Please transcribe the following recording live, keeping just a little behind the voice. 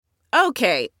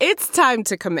Okay, it's time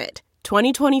to commit.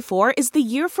 2024 is the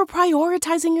year for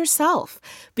prioritizing yourself.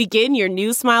 Begin your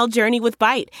new smile journey with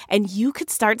Byte, and you could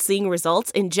start seeing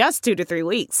results in just 2 to 3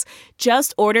 weeks.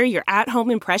 Just order your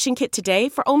at-home impression kit today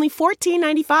for only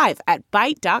 $14.95 at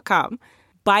Byte.com.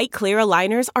 Byte Clear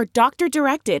aligners are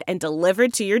doctor-directed and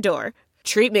delivered to your door.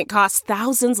 Treatment costs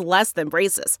thousands less than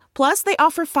braces. Plus, they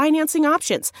offer financing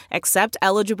options, accept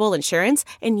eligible insurance,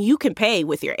 and you can pay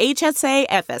with your HSA,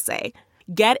 FSA.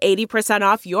 Get 80%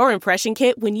 off your impression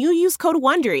kit when you use code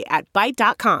WONDERY at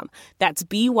Byte.com. That's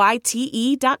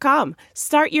BYTE.com.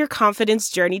 Start your confidence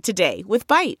journey today with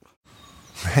Byte.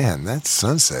 Man, that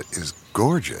sunset is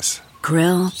gorgeous.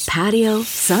 Grill, patio,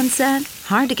 sunset.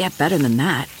 Hard to get better than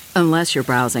that. Unless you're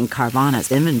browsing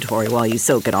Carvana's inventory while you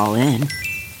soak it all in.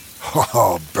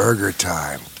 Oh, burger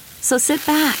time. So sit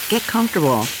back, get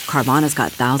comfortable. Carvana's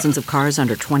got thousands of cars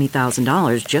under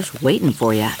 $20,000 just waiting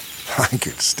for you. I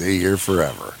could stay here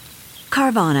forever.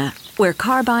 Carvana, where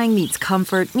car buying meets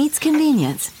comfort, meets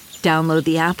convenience. Download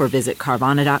the app or visit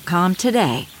Carvana.com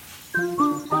today.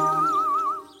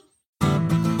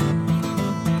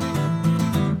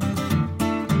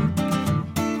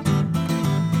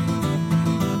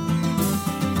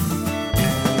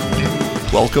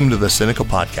 Welcome to the Sinica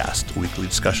Podcast, a weekly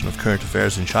discussion of current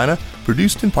affairs in China,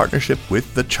 produced in partnership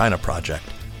with the China Project.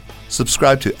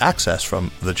 Subscribe to Access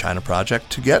from the China Project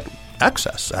to get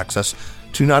access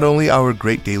to not only our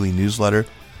great daily newsletter,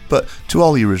 but to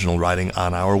all the original writing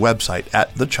on our website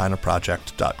at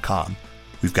thechinaproject.com.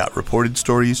 We've got reported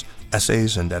stories,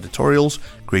 essays and editorials,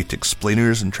 great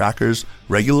explainers and trackers,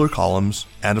 regular columns,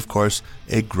 and of course,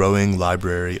 a growing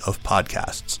library of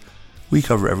podcasts. We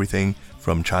cover everything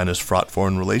from China's fraught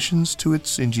foreign relations to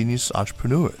its ingenious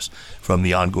entrepreneurs, from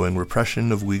the ongoing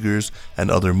repression of Uyghurs and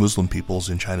other Muslim peoples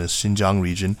in China's Xinjiang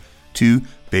region to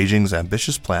Beijing's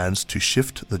ambitious plans to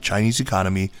shift the Chinese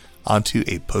economy onto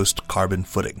a post-carbon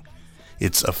footing.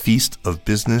 It's a feast of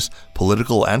business,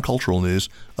 political, and cultural news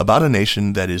about a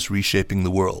nation that is reshaping the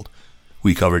world.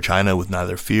 We cover China with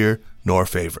neither fear nor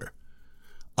favor.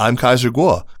 I'm Kaiser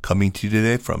Guo, coming to you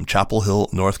today from Chapel Hill,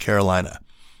 North Carolina.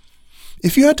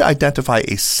 If you had to identify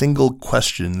a single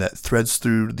question that threads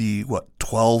through the,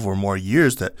 12 or more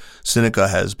years that Sinica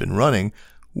has been running,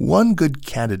 one good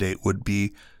candidate would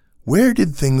be, where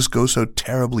did things go so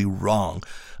terribly wrong?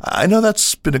 I know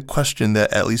that's been a question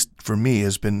that, at least for me,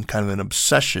 has been kind of an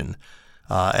obsession,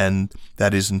 and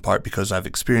that is in part because I've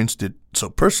experienced it so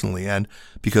personally and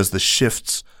because the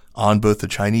shifts on both the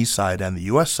Chinese side and the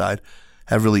U.S. side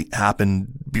have really happened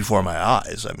before my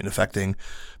eyes. I mean, affecting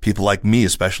people like me,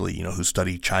 especially, who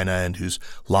study China and whose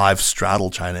lives straddle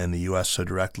China and the U.S. so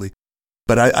directly.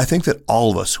 But I think that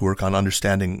all of us who work on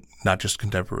understanding not just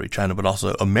contemporary China, but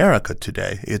also America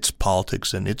today, its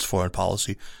politics and its foreign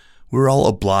policy, we're all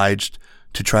obliged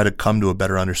to try to come to a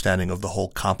better understanding of the whole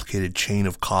complicated chain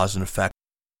of cause and effect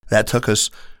that took us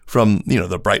from,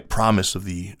 the bright promise of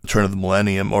the turn of the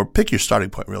millennium, or pick your starting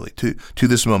point really, to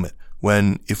this moment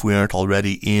when, if we aren't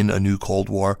already in a new Cold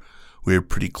War, we're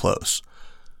pretty close.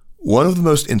 One of the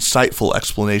most insightful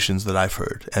explanations that I've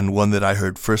heard, and one that I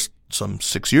heard first some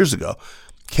 6 years ago,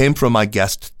 came from my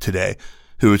guest today,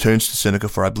 who returns to Sinica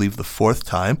for, I believe, the 4th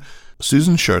time.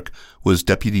 Susan Shirk was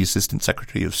Deputy Assistant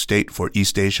Secretary of State for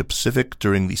East Asia Pacific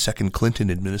during the second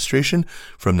Clinton administration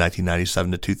from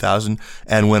 1997 to 2000,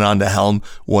 and went on to helm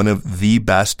one of the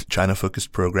best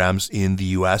China-focused programs in the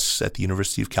U.S. at the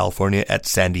University of California at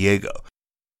San Diego.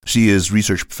 She is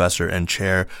research professor and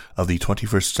chair of the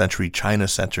 21st Century China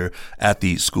Center at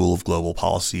the School of Global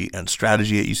Policy and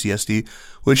Strategy at UCSD,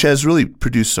 which has really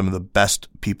produced some of the best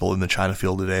people in the China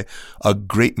field today, a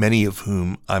great many of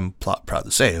whom I'm proud to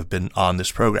say have been on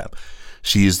this program.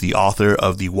 She is the author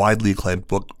of the widely acclaimed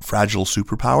book Fragile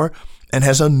Superpower and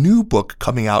has a new book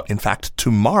coming out, in fact,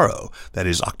 tomorrow. That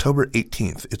is October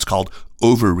 18th. It's called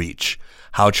Overreach,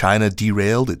 How China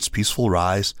Derailed Its Peaceful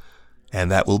Rise,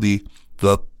 and that will be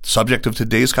the subject of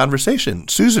today's conversation.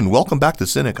 Susan, welcome back to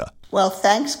Sinica. Well,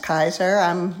 thanks, Kaiser.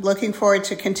 I'm looking forward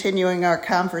to continuing our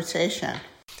conversation.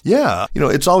 Yeah.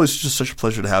 It's always just such a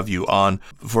pleasure to have you on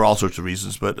for all sorts of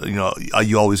reasons. But,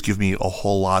 you always give me a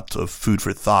whole lot of food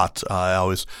for thought. I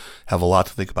always have a lot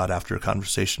to think about after a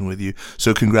conversation with you.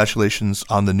 So congratulations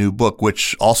on the new book,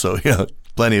 which also,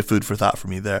 plenty of food for thought for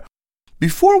me there.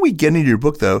 Before we get into your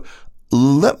book, though,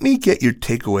 let me get your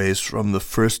takeaways from the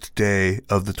first day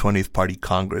of the 20th Party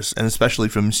Congress, and especially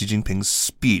from Xi Jinping's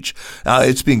speech.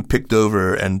 It's being picked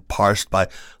over and parsed by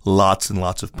lots and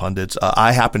lots of pundits.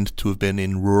 I happened to have been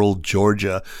in rural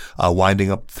Georgia, winding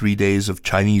up 3 days of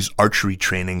Chinese archery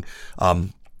training,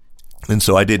 And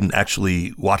so I didn't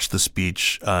actually watch the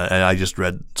speech, and I just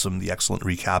read some of the excellent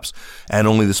recaps. And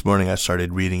only this morning I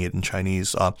started reading it in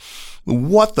Chinese.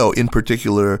 What, though, in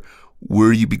particular,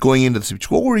 were you going into the speech?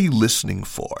 What were you listening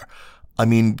for? I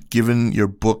mean, given your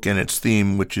book and its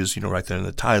theme, which is, right there in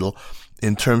the title,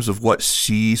 in terms of what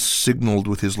Xi signaled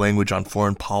with his language on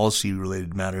foreign policy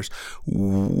related matters,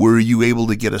 were you able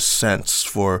to get a sense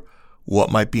for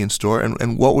what might be in store?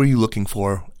 And what were you looking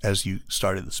for as you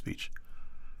started the speech?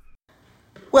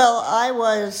 Well, I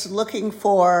was looking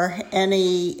for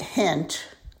any hint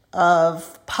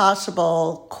of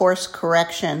possible course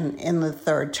correction in the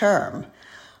third term,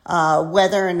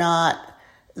 whether or not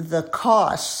the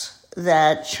costs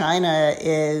that China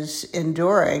is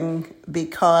enduring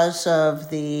because of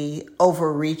the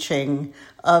overreaching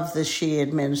of the Xi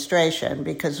administration,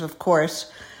 because, of course,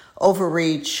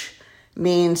 overreach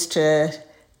means to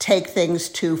take things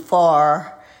too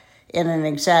far in an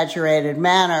exaggerated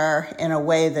manner in a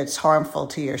way that's harmful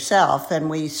to yourself. And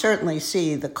we certainly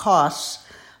see the costs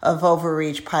of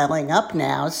overreach piling up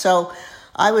now. So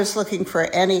I was looking for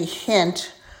any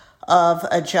hint of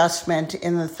adjustment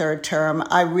in the third term.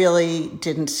 I really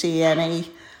didn't see any.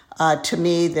 To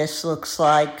me, this looks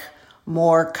like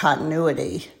more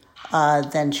continuity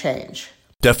than change.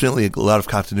 Definitely a lot of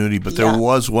continuity, but there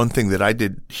was one thing that I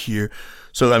did hear.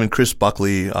 So, Chris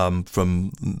Buckley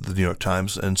from the New York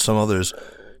Times and some others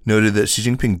noted that Xi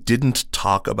Jinping didn't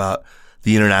talk about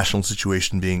the international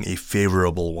situation being a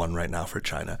favorable one right now for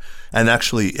China. And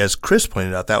actually, as Chris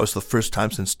pointed out, that was the first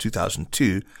time since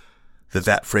 2002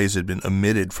 that phrase had been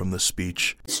omitted from the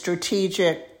speech.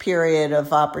 Strategic period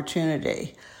of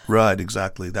opportunity. Right,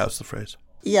 exactly. That was the phrase.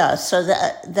 Yeah, so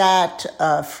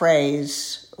that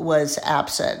phrase was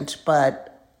absent,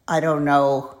 but I don't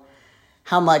know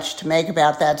how much to make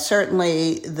about that.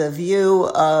 Certainly the view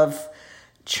of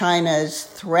China's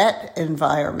threat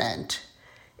environment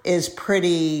is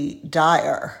pretty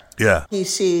dire. Yeah. He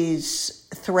sees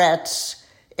threats,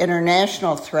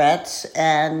 international threats,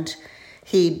 and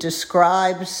he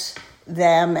describes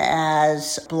them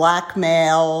as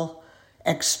blackmail,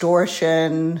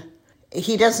 extortion.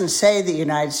 He doesn't say the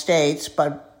United States,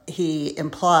 but he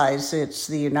implies it's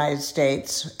the United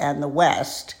States and the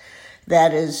West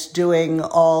that is doing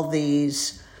all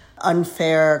these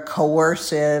unfair,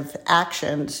 coercive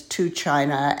actions to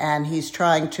China, and he's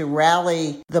trying to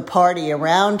rally the party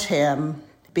around him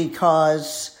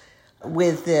because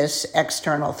with this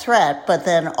external threat. But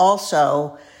then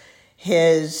also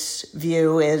his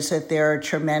view is that there are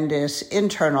tremendous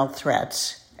internal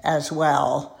threats as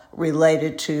well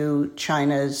related to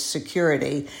China's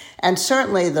security. And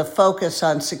certainly the focus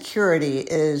on security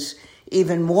is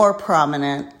even more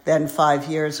prominent than 5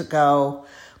 years ago,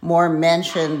 more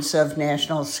mentions of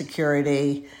national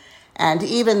security. And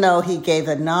even though he gave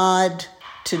a nod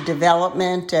to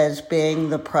development as being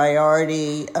the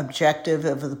priority objective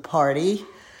of the party,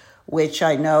 which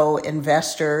I know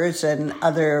investors and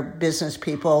other business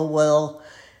people will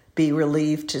be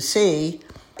relieved to see,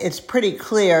 it's pretty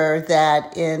clear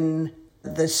that in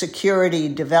the security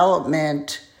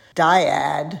development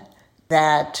dyad,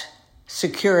 that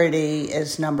security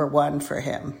is number one for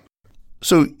him.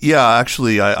 So, yeah,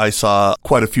 actually, I saw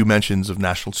quite a few mentions of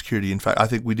national security. In fact, I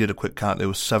think we did a quick count. There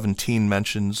was 17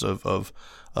 mentions of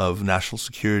national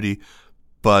security.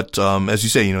 But as you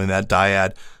say, in that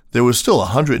dyad, there was still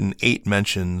 108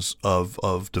 mentions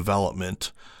of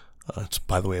development. It's,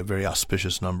 by the way, a very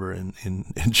auspicious number in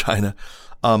China.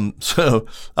 So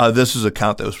this is a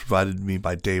count that was provided to me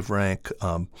by Dave Rank.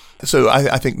 So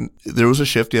I think there was a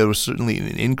shift. Yeah, there was certainly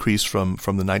an increase from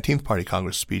the 19th Party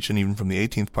Congress speech and even from the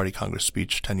 18th Party Congress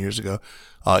speech 10 years ago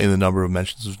in the number of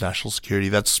mentions of national security.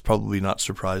 That's probably not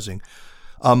surprising.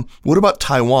 What about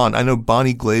Taiwan? I know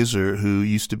Bonnie Glaser, who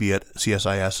used to be at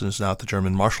CSIS and is now at the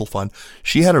German Marshall Fund,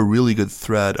 she had a really good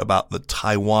thread about the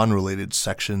Taiwan-related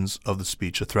sections of the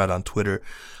speech, a thread on Twitter.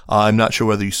 I'm not sure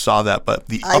whether you saw that, but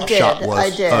the upshot was...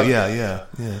 I did. Oh, yeah.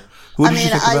 What did you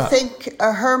think about? I think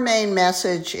her main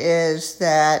message is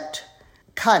that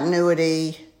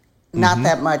continuity, not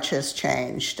that much has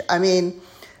changed. I mean,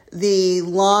 the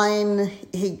line,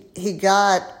 he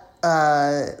got...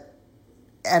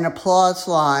 an applause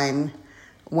line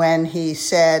when he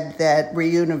said that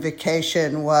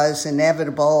reunification was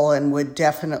inevitable and would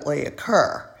definitely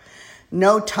occur.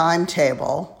 No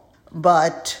timetable,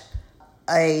 but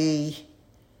a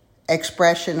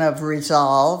expression of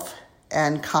resolve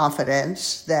and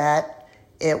confidence that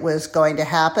it was going to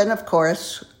happen. Of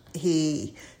course,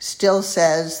 he still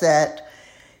says that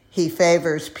he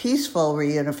favors peaceful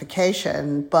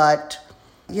reunification, but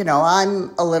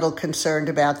I'm a little concerned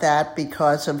about that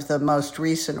because of the most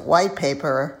recent white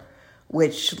paper,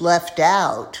 which left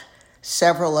out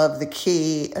several of the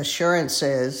key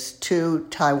assurances to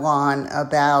Taiwan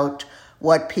about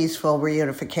what peaceful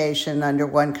reunification under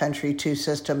one country, two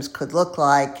systems could look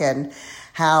like, and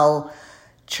how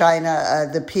China,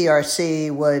 the PRC,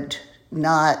 would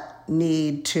not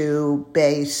need to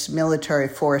base military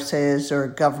forces or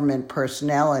government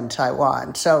personnel in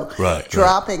Taiwan. So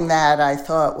dropping that, I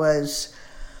thought, was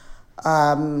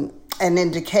an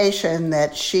indication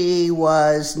that she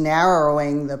was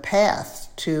narrowing the path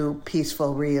to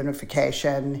peaceful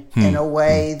reunification in a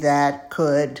way that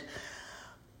could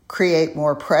create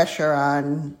more pressure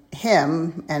on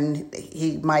him, and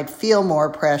he might feel more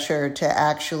pressure to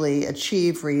actually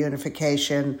achieve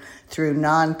reunification through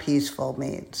non-peaceful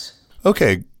means.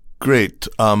 Okay, great.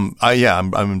 I'm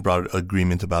in broad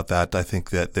agreement about that. I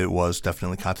think that there was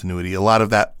definitely continuity. A lot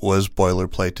of that was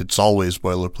boilerplate. It's always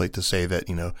boilerplate to say that,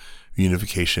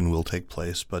 reunification will take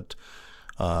place. But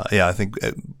I think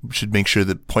we should make sure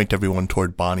that point everyone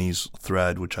toward Bonnie's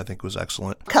thread, which I think was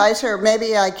excellent. Kaiser,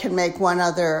 maybe I can make one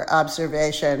other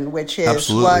observation, which is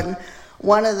Absolutely.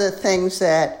 One of the things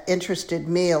that interested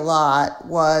me a lot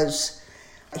was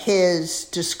his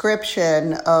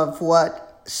description of what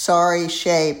sorry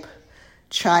shape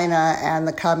China and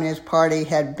the Communist Party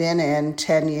had been in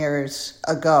 10 years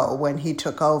ago when he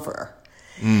took over.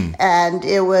 And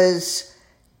it was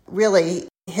really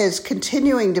his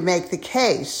continuing to make the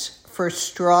case for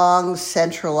strong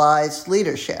centralized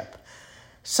leadership,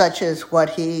 such as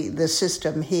the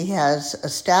system he has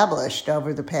established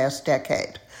over the past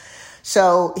decade.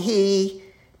 So he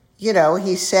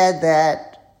said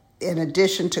that in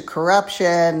addition to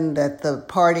corruption, that the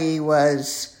party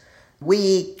was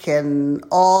weak and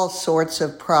all sorts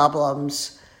of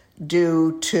problems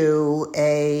due to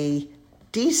a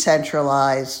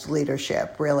decentralized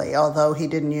leadership, really, although he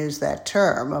didn't use that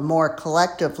term, a more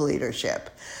collective leadership.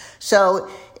 So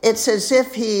it's as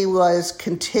if he was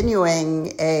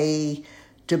continuing a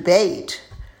debate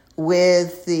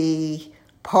with the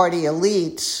party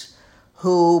elites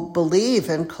who believe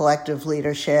in collective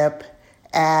leadership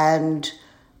and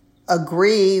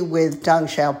agree with Deng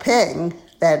Xiaoping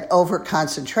that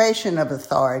overconcentration of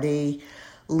authority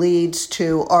leads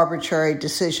to arbitrary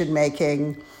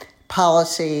decision-making,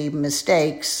 policy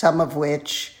mistakes, some of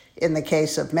which, in the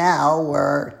case of Mao,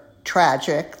 were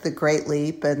tragic, the Great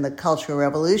Leap and the Cultural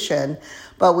Revolution,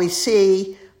 but we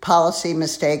see policy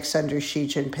mistakes under Xi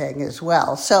Jinping as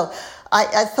well. So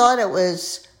I thought it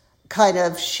was kind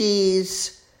of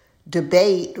Xi's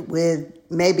debate with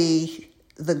maybe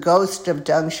the ghost of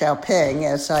Deng Xiaoping,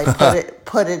 as I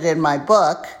put it in my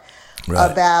book,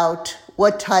 about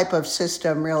what type of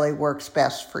system really works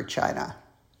best for China.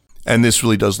 And this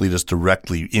really does lead us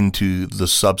directly into the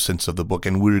substance of the book,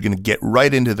 and we're going to get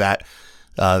right into that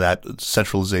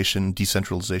centralization,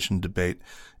 decentralization debate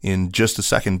in just a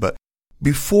second. But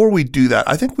before we do that,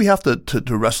 I think we have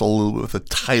to wrestle a little bit with the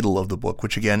title of the book,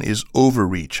 which again is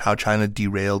Overreach, How China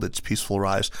Derailed Its Peaceful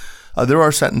Rise. There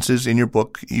are sentences in your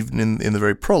book, even in the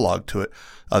very prologue to it,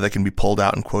 that can be pulled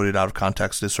out and quoted out of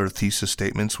context as sort of thesis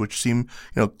statements, which seem,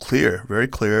 clear, very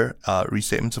clear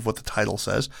restatements of what the title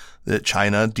says, that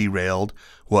China derailed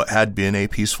what had been a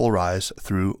peaceful rise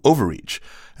through overreach.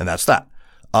 And that's that.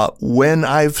 When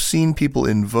I've seen people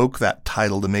invoke that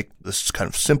title to make this kind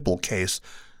of simple case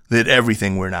that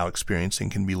everything we're now experiencing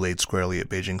can be laid squarely at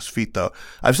Beijing's feet, though,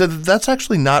 I've said that that's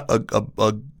actually not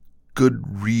a good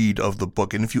read of the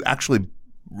book. And if you actually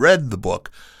read the book,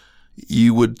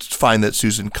 you would find that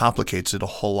Susan complicates it a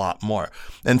whole lot more.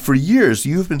 And for years,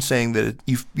 you've been saying that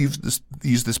you've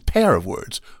used this pair of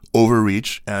words,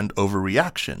 overreach and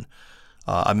overreaction.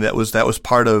 That was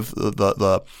part of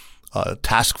the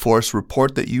task force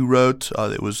report that you wrote.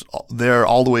 It was there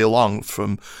all the way along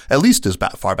from at least as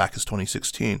far back as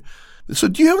 2016. So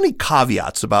do you have any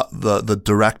caveats about the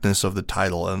directness of the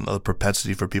title and the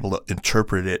propensity for people to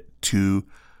interpret it too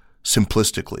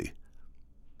simplistically?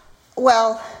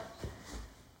 Well,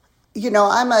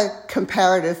 I'm a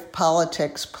comparative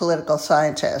politics political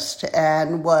scientist,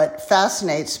 and what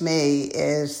fascinates me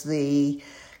is the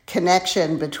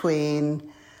connection between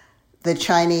the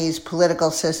Chinese political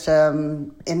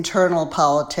system, internal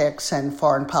politics, and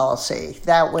foreign policy.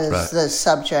 That was the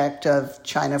subject of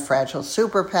China Fragile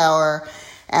Superpower,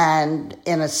 and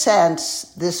in a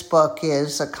sense, this book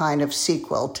is a kind of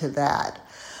sequel to that.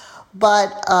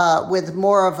 But with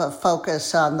more of a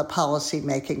focus on the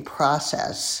policy-making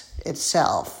process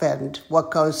itself and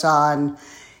what goes on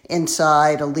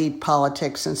inside elite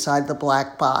politics, inside the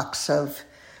black box of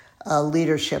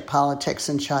leadership politics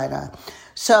in China.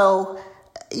 So,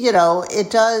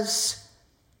 it does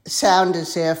sound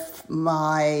as if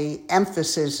my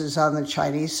emphasis is on the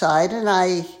Chinese side, and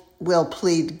I will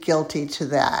plead guilty to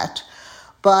that.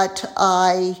 But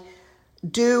I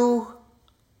do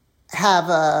have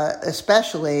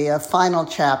especially a final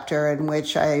chapter in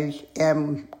which I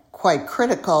am quite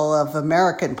critical of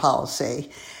American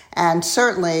policy. And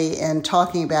certainly in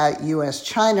talking about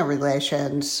U.S.-China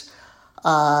relations,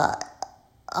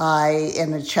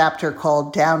 in a chapter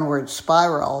called Downward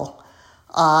Spiral,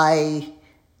 I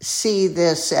see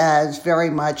this as very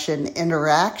much an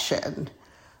interaction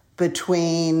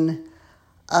between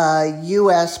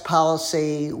U.S.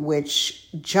 policy which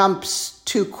jumps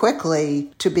too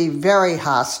quickly to be very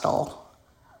hostile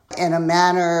in a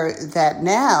manner that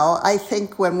now, I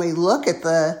think when we look at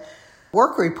the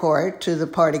work report to the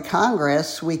Party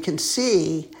Congress, we can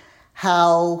see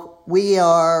how we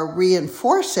are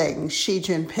reinforcing Xi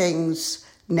Jinping's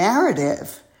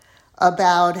narrative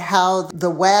about how the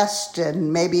West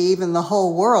and maybe even the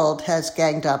whole world has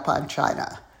ganged up on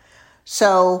China.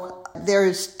 So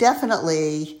there's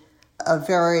definitely a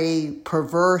very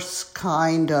perverse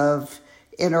kind of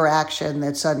interaction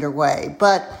that's underway.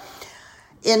 But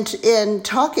in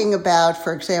talking about,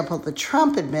 for example, the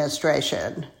Trump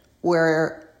administration,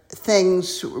 where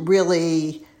things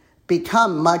really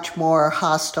become much more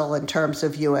hostile in terms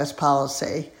of U.S.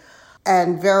 policy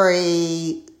and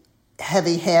very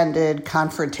heavy-handed,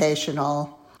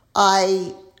 confrontational,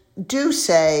 I do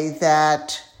say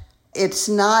that it's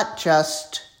not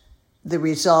just the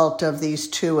result of these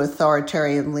two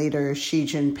authoritarian leaders, Xi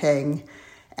Jinping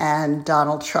and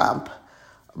Donald Trump,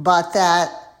 but that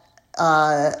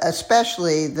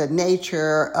especially the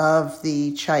nature of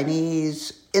the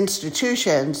Chinese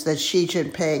institutions that Xi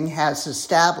Jinping has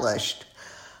established,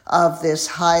 of this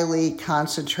highly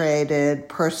concentrated,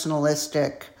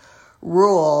 personalistic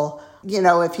rule. You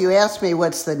know, if you ask me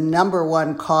what's the number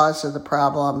one cause of the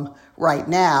problem right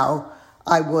now,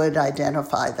 I would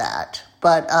identify that.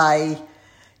 But I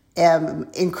am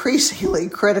increasingly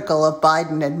critical of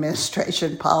Biden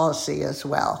administration policy as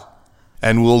well.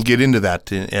 And we'll get into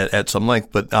that at some length.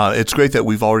 But it's great that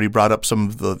we've already brought up some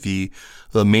of the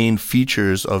main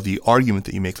features of the argument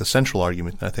that you make, the central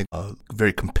argument, and I think a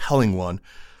very compelling one.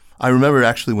 I remember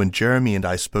actually when Jeremy and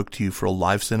I spoke to you for a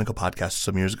live Cynical podcast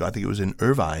some years ago, I think it was in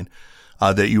Irvine,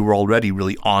 that you were already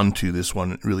really onto this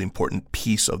one really important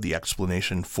piece of the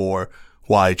explanation for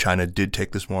why China did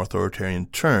take this more authoritarian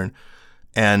turn.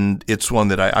 And it's one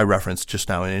that I referenced just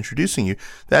now in introducing you.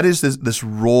 That is this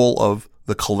role of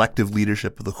the collective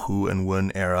leadership of the Hu and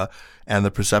Wen era and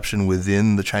the perception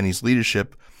within the Chinese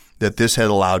leadership that this had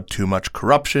allowed too much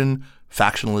corruption,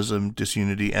 factionalism,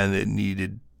 disunity, and it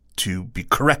needed to be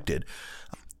corrected.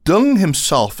 Deng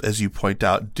himself, as you point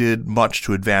out, did much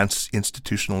to advance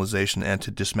institutionalization and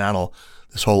to dismantle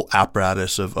this whole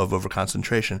apparatus of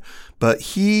overconcentration, but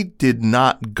he did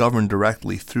not govern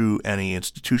directly through any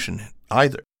institution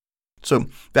either. So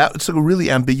that's a really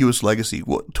ambiguous legacy.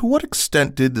 To what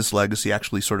extent did this legacy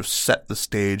actually sort of set the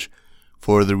stage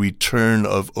for the return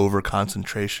of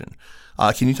overconcentration?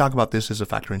 Can you talk about this as a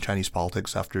factor in Chinese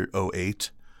politics after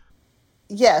 2008?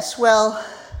 Yes, well,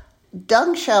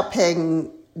 Deng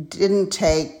Xiaoping didn't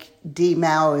take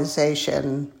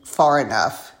de-Maoization far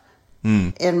enough,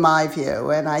 in my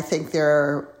view. And I think there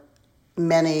are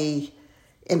many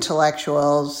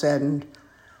intellectuals and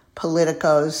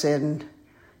politicos in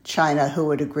China who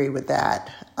would agree with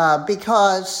that,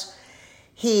 because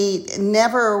he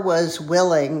never was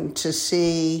willing to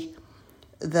see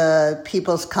the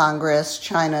People's Congress,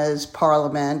 China's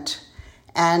parliament,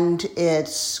 and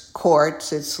its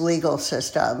courts, its legal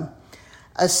system,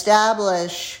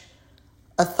 establish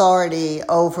authority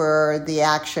over the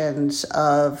actions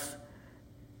of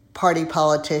party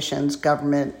politicians,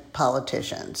 government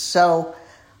politicians. So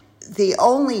the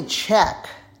only check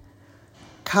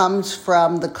comes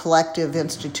from the collective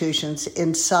institutions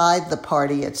inside the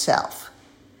party itself.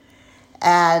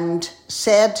 And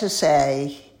sad to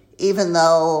say, even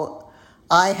though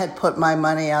I had put my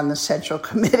money on the Central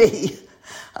Committee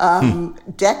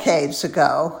decades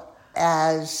ago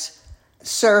as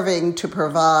serving to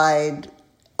provide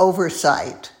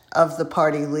oversight of the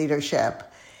party leadership,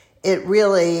 it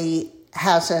really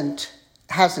hasn't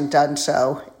done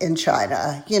so in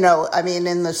China. You know, I mean,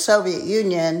 in the Soviet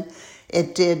Union,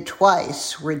 it did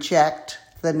twice reject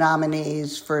the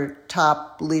nominees for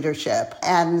top leadership.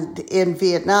 And in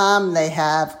Vietnam, they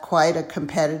have quite a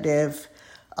competitive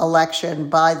election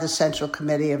by the Central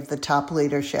Committee of the top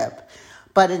leadership.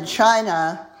 But in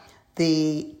China,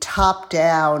 the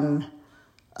top-down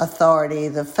authority,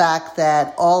 the fact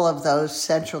that all of those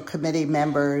Central Committee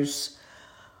members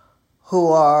who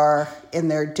are in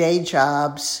their day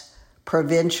jobs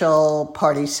provincial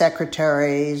party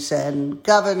secretaries and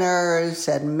governors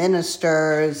and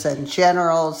ministers and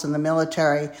generals in the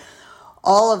military,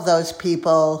 all of those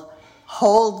people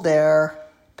hold their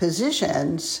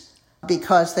positions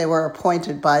because they were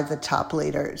appointed by the top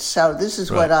leaders. So this is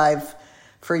what I've,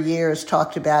 for years,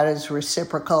 talked about as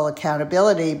reciprocal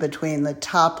accountability between the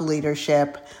top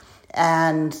leadership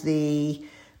and the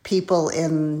people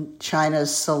in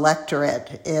China's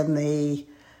selectorate in the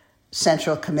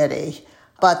Central Committee.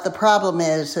 But the problem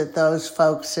is that those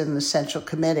folks in the Central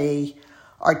Committee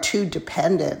are too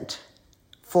dependent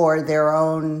for their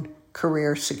own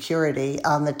career security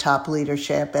on the top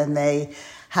leadership, and they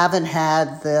haven't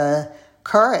had the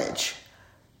courage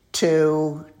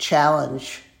to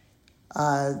challenge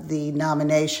the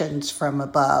nominations from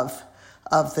above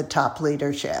of the top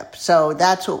leadership. So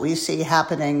that's what we see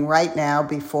happening right now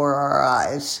before our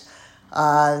eyes,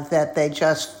 that they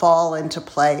just fall into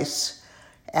place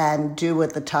and do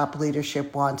what the top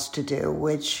leadership wants to do,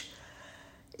 which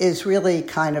is really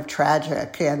kind of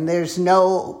tragic. And there's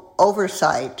no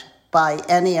oversight by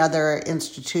any other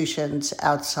institutions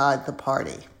outside the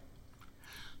party.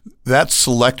 That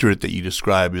selectorate that you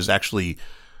described is actually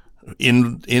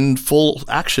in full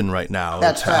action right now.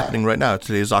 That's it's happening right now.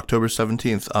 Today is October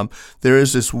 17th. There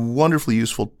is this wonderfully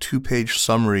useful 2-page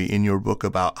summary in your book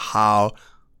about how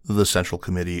the Central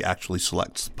Committee actually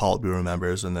selects Politburo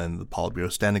members and then the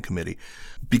Politburo Standing Committee.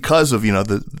 Because of,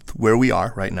 where we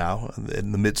are right now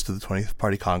in the midst of the 20th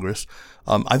Party Congress,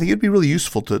 I think it'd be really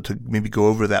useful to maybe go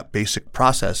over that basic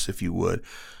process, if you would.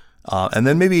 And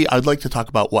then maybe I'd like to talk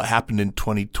about what happened in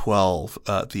 2012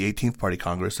 at the 18th Party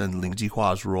Congress and Ling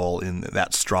Jihua's role in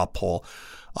that straw poll.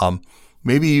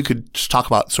 Maybe you could just talk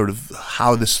about sort of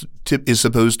how this tip is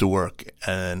supposed to work,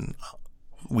 and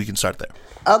we can start there.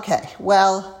 Okay.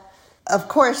 Well, of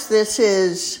course, this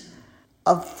is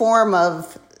a form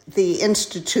of the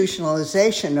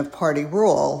institutionalization of party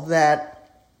rule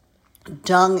that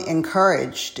Deng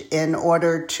encouraged in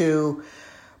order to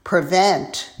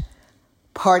prevent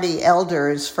party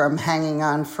elders from hanging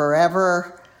on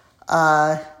forever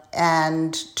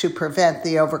and to prevent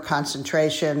the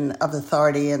overconcentration of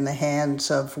authority in the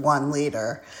hands of one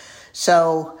leader.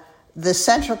 So the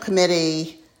Central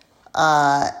Committee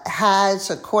has,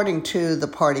 according to the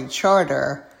party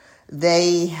charter,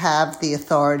 they have the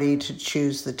authority to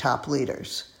choose the top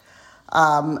leaders.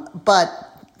 But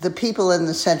the people in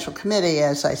the Central Committee,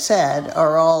 as I said,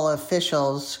 are all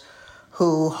officials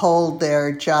who hold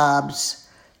their jobs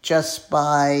just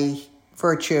by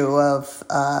virtue of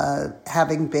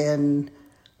having been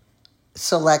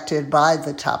selected by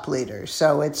the top leaders.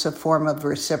 So it's a form of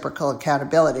reciprocal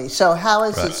accountability. So how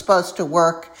is it supposed to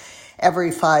work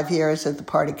every 5 years at the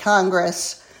Party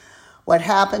Congress? What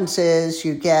happens is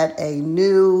you get a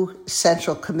new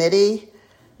Central Committee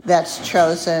that's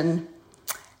chosen,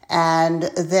 and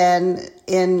then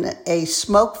in a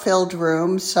smoke-filled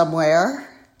room somewhere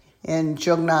in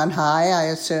Jungnanhai, I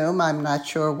assume, I'm not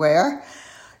sure where,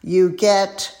 you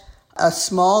get a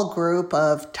small group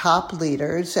of top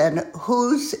leaders. And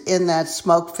who's in that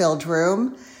smoke-filled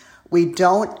room? We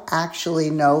don't actually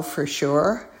know for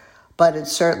sure, but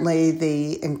it's certainly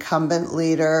the incumbent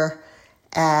leader,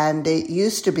 and it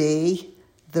used to be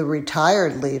the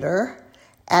retired leader,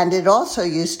 and it also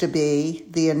used to be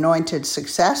the anointed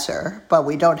successor, but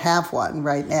we don't have one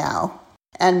right now.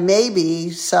 And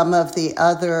maybe some of the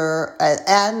other,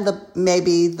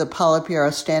 maybe the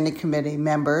Politburo Standing Committee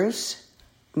members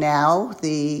now,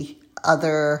 the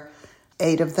other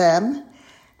 8 of them,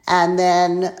 and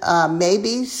then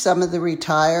maybe some of the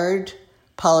retired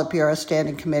Politburo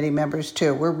Standing Committee members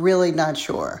too. We're really not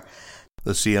sure.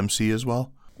 The CMC as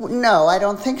well? No, I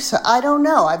don't think so. I don't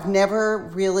know. I've never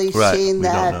really seen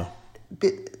that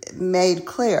made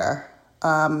clear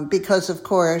because, of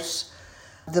course,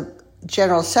 the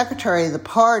General Secretary of the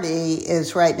party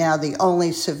is right now the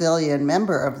only civilian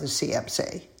member of the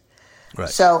CMC. Right.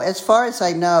 So as far as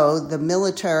I know, the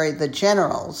military, the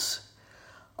generals,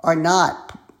 are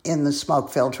not in the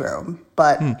smoke-filled room,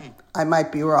 but I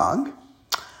might be wrong.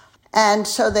 And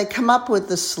so they come up with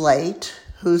the slate,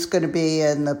 who's going to be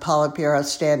in the Politburo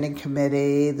Standing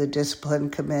Committee, the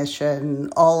Discipline Commission,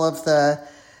 all of the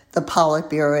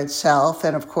Politburo itself,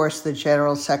 and of course the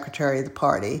General Secretary of the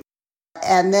party.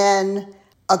 And then,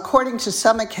 according to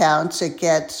some accounts, it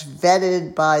gets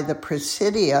vetted by the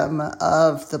Presidium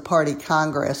of the Party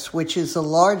Congress, which is a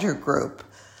larger group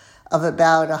of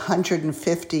about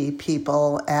 150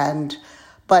 people,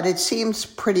 but it seems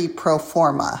pretty pro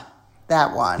forma,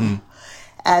 that one.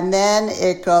 And then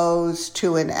it goes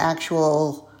to an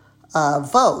actual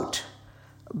vote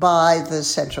by the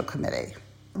Central Committee.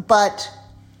 But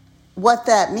what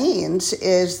that means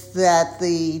is that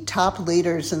the top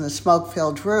leaders in the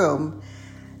smoke-filled room,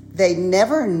 they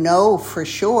never know for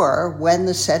sure when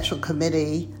the Central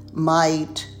Committee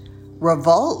might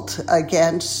revolt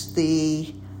against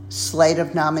the slate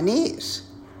of nominees.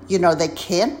 They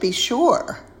can't be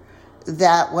sure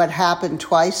that what happened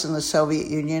twice in the Soviet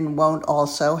Union won't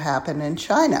also happen in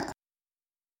China.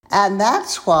 And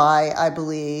that's why I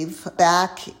believe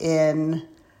back in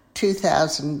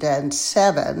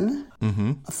 2007,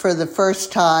 for the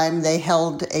first time, they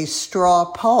held a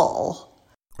straw poll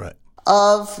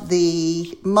of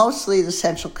mostly the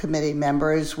Central Committee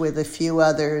members with a few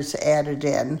others added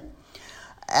in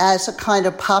as a kind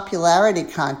of popularity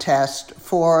contest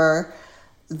for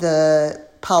the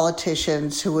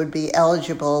politicians who would be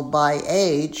eligible by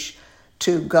age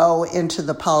to go into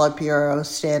the Politburo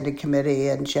Standing Committee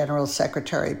and General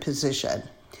Secretary position.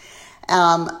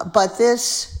 But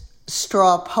this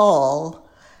straw poll,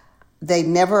 they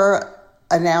never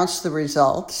announced the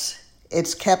results.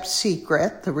 It's kept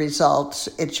secret, the results.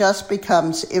 It just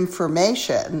becomes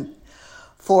information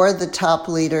for the top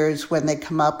leaders when they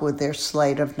come up with their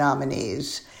slate of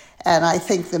nominees. And I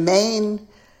think the main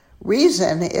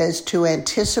reason is to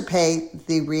anticipate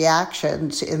the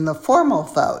reactions in the formal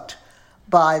vote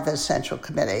by the Central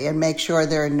Committee and make sure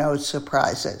there are no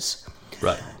surprises.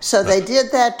 So they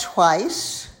did that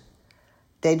twice.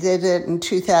 They did it in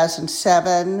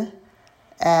 2007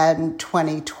 and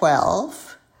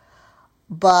 2012.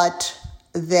 But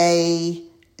they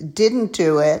didn't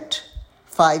do it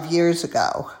 5 years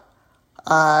ago.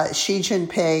 Xi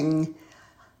Jinping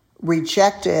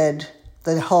rejected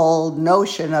the whole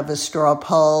notion of a straw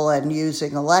poll and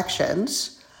using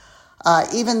elections,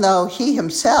 even though he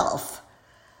himself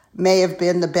may have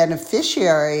been the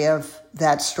beneficiary of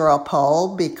that straw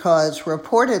poll because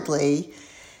reportedly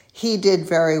he did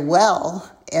very well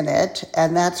in it,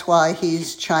 and that's why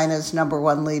he's China's number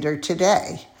one leader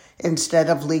today, instead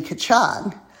of Li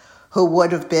Keqiang, who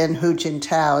would have been Hu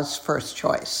Jintao's first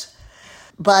choice.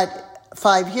 But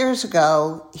 5 years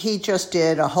ago, he just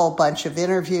did a whole bunch of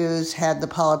interviews, had the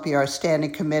Politburo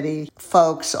Standing Committee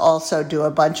folks also do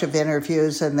a bunch of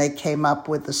interviews, and they came up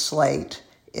with the slate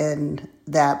in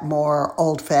that more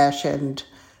old-fashioned,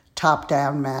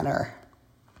 top-down manner.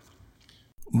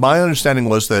 My understanding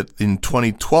was that in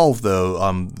 2012,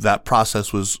 though, that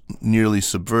process was nearly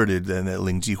subverted and that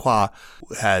Ling Jihua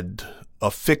had a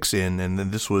fix-in, and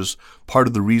then this was part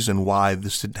of the reason why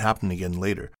this didn't happen again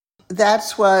later.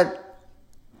 That's what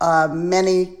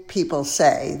many people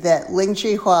say, that Ling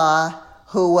Jihua,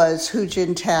 who was Hu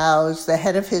Jintao's, the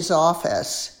head of his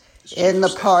office in the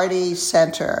party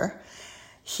center,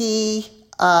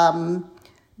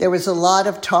 there was a lot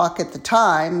of talk at the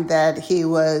time that he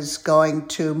was going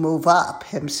to move up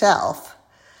himself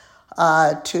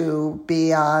to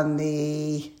be on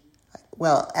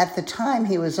at the time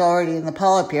he was already in the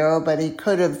Politburo, but he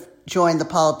could have joined the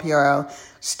Politburo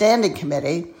Standing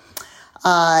Committee,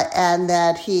 and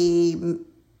that he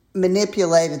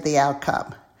manipulated the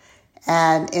outcome.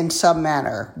 And in some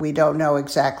manner, we don't know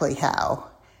exactly how.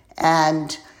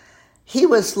 And he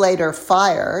was later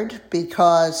fired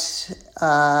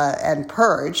and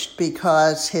purged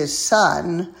because his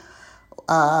son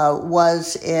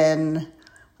was in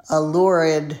a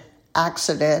lurid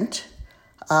accident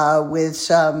with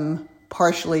some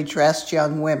partially dressed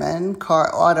young women,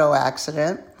 auto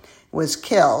accident, was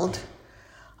killed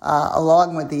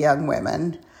along with the young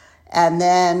women, and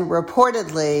then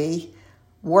reportedly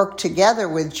worked together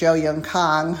with Zhou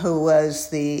Yongkang, who was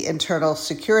the internal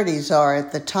security czar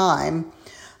at the time,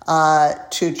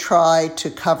 to try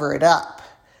to cover it up.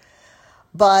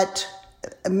 But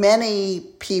many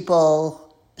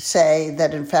people say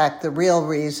that, in fact, the real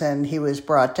reason he was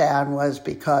brought down was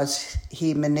because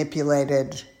he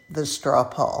manipulated the straw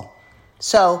poll.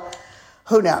 So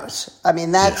who knows? I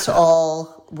mean, that's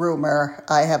all rumor.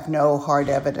 I have no hard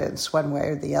evidence one way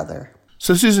or the other.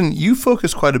 So, Susan, you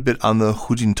focus quite a bit on the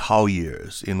Hu Jintao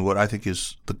years in what I think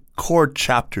is the core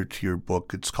chapter to your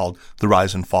book. It's called The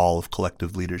Rise and Fall of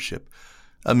Collective Leadership,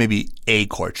 maybe a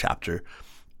core chapter.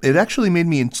 It actually made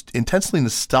me intensely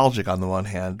nostalgic on the one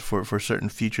hand for certain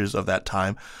features of that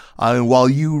time. While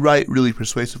you write really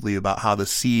persuasively about how the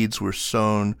seeds were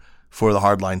sown for the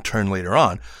hardline turn later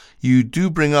on, you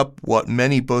do bring up what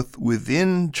many both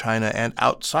within China and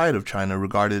outside of China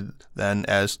regarded then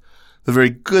as the very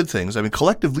good things. I mean,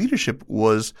 collective leadership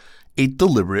was a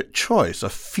deliberate choice, a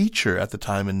feature at the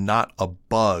time and not a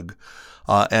bug.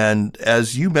 And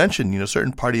as you mentioned,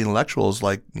 certain party intellectuals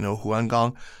like, Huan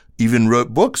Gong even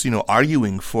wrote books,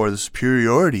 arguing for the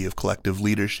superiority of collective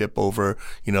leadership over,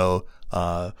 the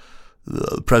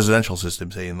the presidential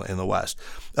system, say, in the West.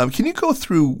 Can you go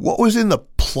through what was in the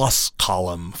plus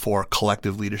column for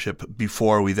collective leadership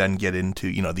before we then get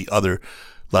into, the other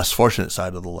less fortunate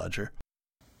side of the ledger?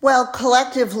 Well,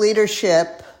 collective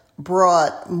leadership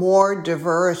brought more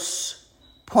diverse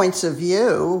points of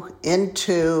view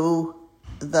into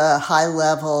the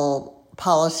high-level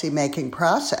policymaking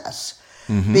process.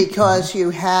 Because you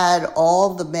had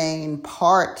all the main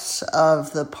parts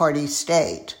of the party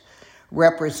state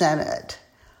represented.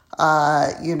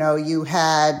 You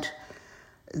had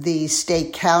the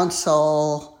state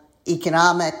council,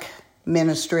 economic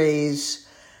ministries,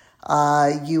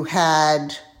 you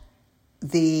had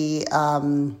the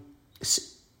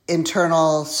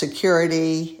internal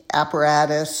security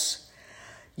apparatus,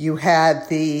 you had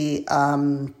the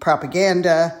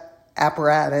propaganda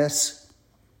apparatus,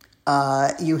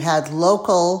 you had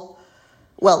local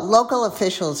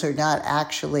officials are not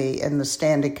actually in the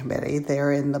standing committee,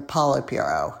 they're in the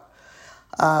Politburo.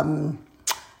 And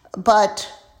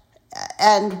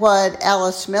what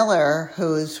Alice Miller,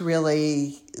 who's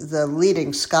really the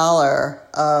leading scholar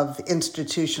of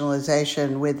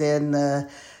institutionalization within the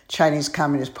Chinese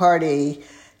Communist Party,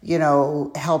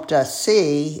 helped us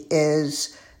see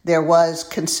is there was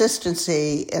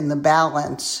consistency in the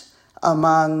balance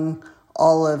among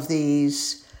all of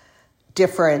these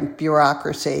different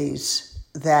bureaucracies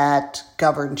that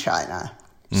govern China.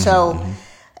 So,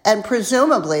 and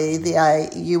presumably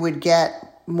you would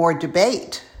get more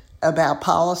debate about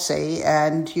policy,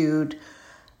 and you'd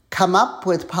come up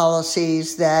with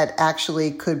policies that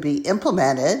actually could be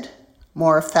implemented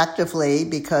more effectively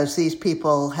because these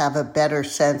people have a better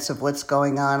sense of what's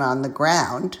going on the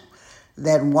ground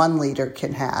than one leader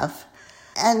can have.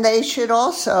 And they should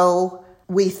also,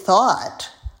 we thought,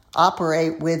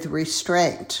 operate with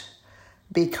restraint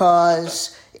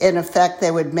because, in effect,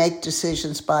 they would make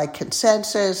decisions by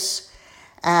consensus,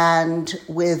 and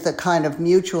with a kind of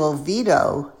mutual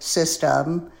veto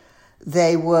system,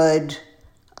 they would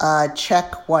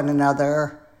check one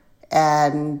another,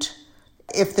 and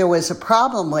if there was a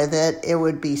problem with it, it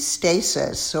would be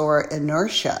stasis or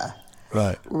inertia,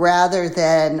 right, rather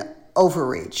than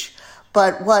overreach.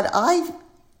 But when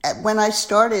I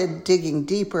started digging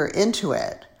deeper into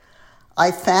it,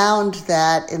 I found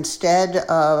that instead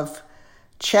of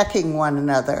checking one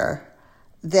another,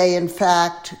 they in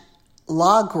fact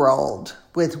log rolled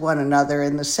with one another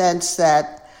in the sense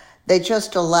that they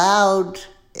just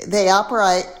they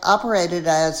operated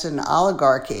as an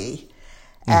oligarchy,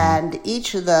 and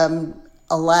each of them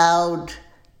allowed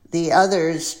the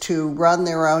others to run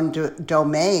their own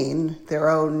domain, their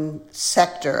own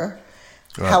sector,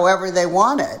 right, however they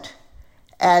wanted.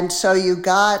 And so you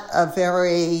got a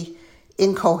very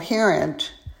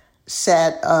incoherent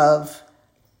set of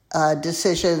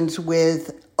decisions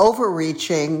with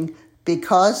overreaching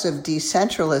because of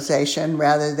decentralization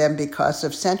rather than because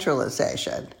of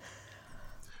centralization.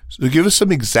 So give us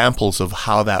some examples of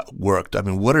how that worked. I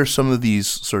mean, what are some of these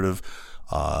sort of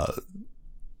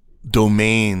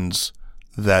domains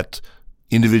that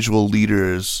individual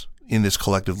leaders in this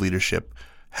collective leadership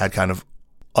had kind of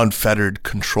unfettered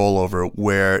control over,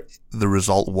 where the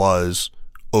result was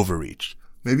overreach?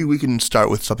 Maybe we can start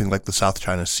with something like the South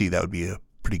China Sea. That would be a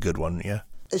pretty good one, yeah?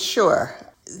 Sure.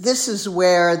 This is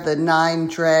where the 9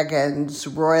 dragons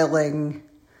roiling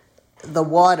the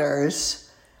waters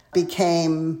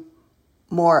became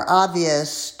more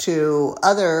obvious to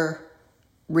other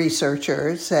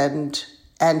researchers and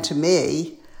to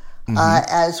me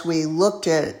as we looked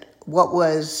at what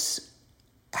was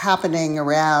happening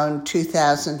around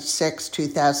 2006,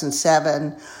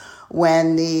 2007,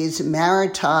 when these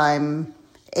maritime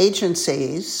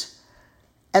agencies,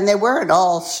 and they weren't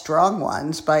all strong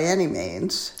ones by any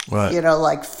means, right,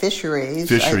 like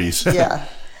fisheries. Yeah.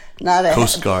 Not a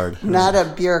Coast Guard. Not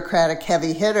a bureaucratic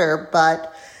heavy hitter,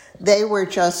 but they were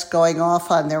just going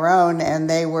off on their own, and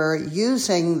they were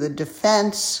using the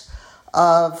defense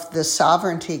of the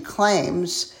sovereignty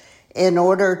claims in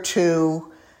order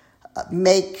to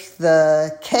make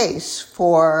the case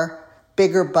for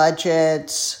bigger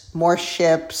budgets, more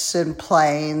ships and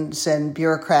planes, and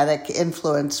bureaucratic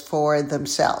influence for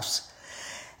themselves.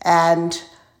 And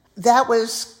that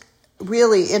was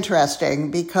really interesting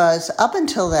because up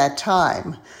until that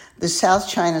time, the South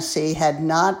China Sea had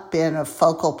not been a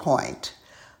focal point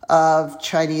of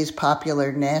Chinese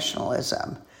popular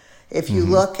nationalism. If you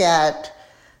look at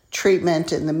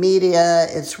treatment in the media,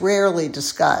 it's rarely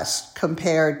discussed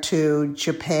compared to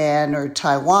Japan or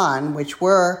Taiwan, which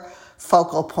were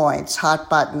focal points, hot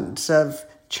buttons of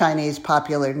Chinese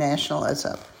popular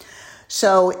nationalism.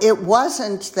 So it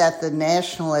wasn't that the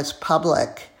nationalist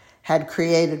public had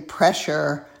created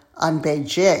pressure on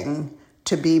Beijing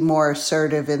to be more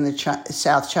assertive in the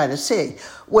South China Sea,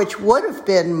 which would have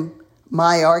been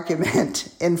my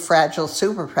argument in Fragile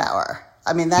Superpower.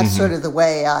 I mean, that's sort of the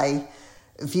way I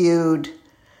viewed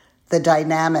the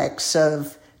dynamics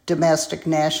of domestic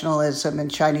nationalism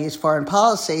and Chinese foreign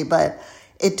policy, but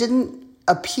it didn't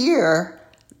appear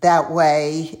that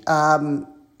way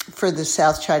for the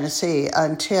South China Sea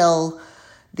until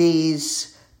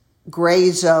these gray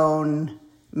zone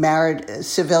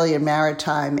civilian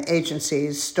maritime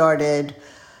agencies started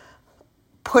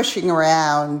pushing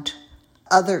around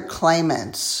other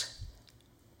claimants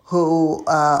who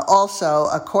also,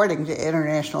 according to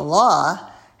international law,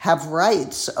 have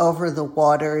rights over the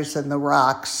waters and the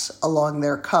rocks along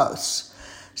their coasts.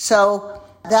 So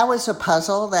that was a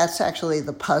puzzle. That's actually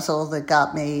the puzzle that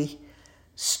got me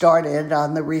started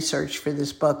on the research for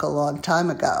this book a long time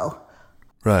ago.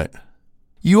 Right.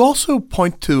 You also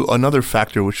point to another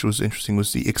factor which was interesting,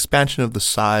 was the expansion of the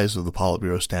size of the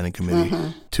Politburo Standing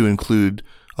Committee to include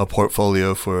a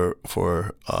portfolio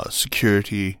for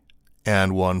security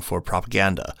and one for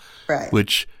propaganda.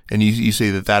 Right. And you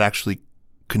say that actually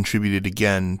contributed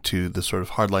again to the sort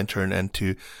of hardline turn and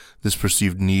to this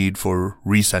perceived need for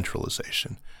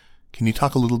re-centralization. Can you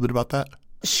talk a little bit about that?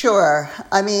 Sure.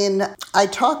 I mean, I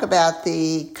talk about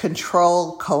the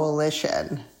control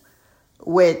coalition,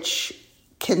 which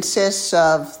consists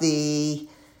of the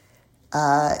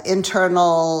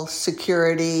internal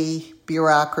security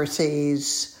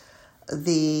bureaucracies,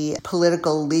 the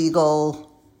political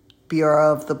legal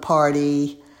bureau of the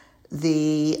party,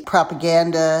 the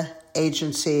propaganda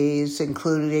agencies,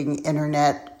 including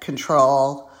internet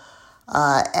control,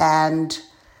 and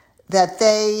that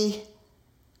they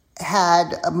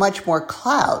had much more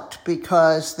clout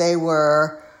because they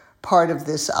were part of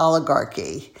this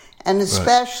oligarchy. And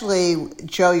especially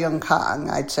Zhou Yongkang,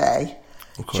 I'd say.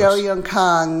 Zhou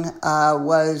Yongkang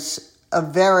was a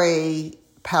very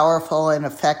powerful and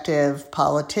effective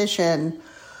politician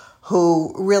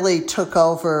who really took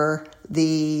over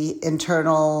the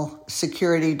internal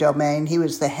security domain. He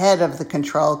was the head of the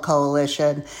control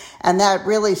coalition, and that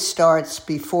really starts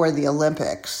before the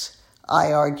Olympics,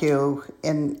 I argue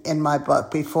in my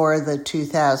book, before the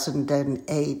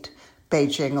 2008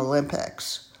 Beijing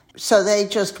Olympics. So they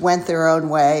just went their own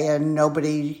way and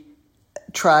nobody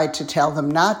tried to tell them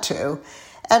not to.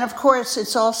 And of course,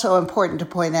 it's also important to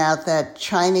point out that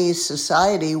Chinese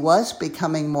society was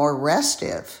becoming more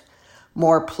restive,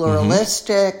 more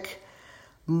pluralistic,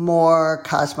 more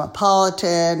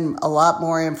cosmopolitan, a lot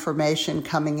more information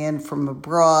coming in from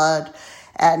abroad.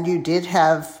 And you did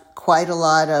have quite a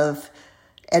lot of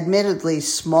admittedly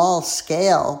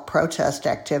small-scale protest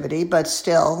activity, but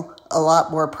still a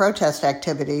lot more protest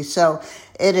activity. So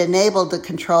it enabled the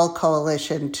Control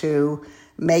Coalition to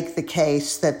make the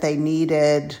case that they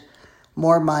needed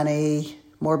more money,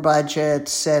 more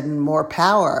budgets, and more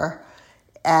power.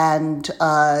 And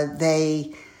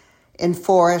they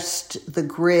enforced the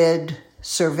grid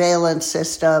surveillance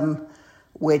system,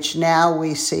 which now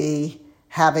we see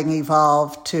having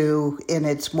evolved to, in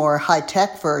its more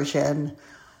high-tech version,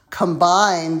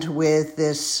 combined with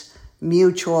this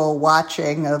mutual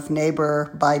watching of neighbor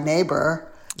by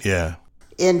neighbor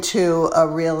into a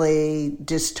really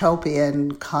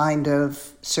dystopian kind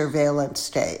of surveillance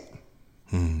state.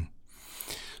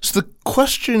 So the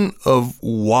question of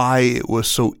why it was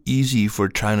so easy for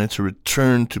China to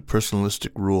return to personalistic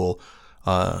rule,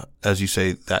 as you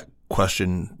say, that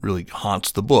question really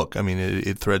haunts the book. I mean,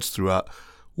 it threads throughout.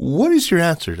 What is your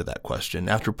answer to that question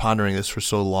after pondering this for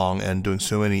so long and doing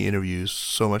so many interviews,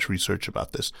 so much research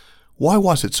about this? Why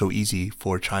was it so easy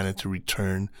for China to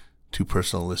return to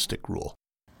personalistic rule?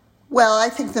 Well, I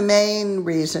think the main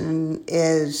reason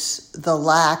is the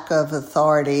lack of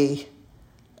authority.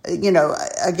 You know,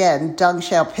 again, Deng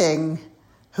Xiaoping,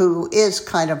 who is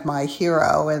kind of my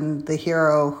hero and the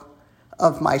hero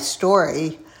of my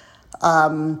story,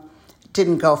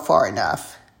 didn't go far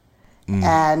enough.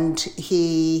 And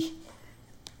his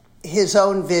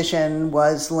own vision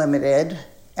was limited,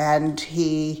 and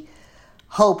he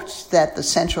hoped that the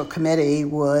Central Committee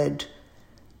would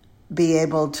be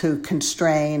able to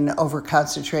constrain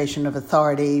overconcentration of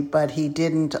authority, but he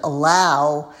didn't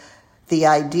allow the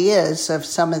ideas of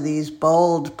some of these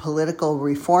bold political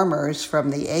reformers from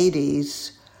the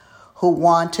 80s who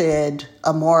wanted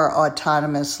a more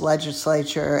autonomous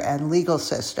legislature and legal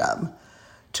system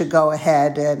to go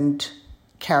ahead and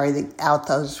carry out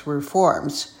those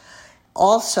reforms.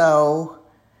 Also,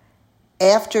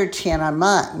 after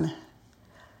Tiananmen,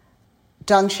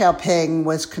 Deng Xiaoping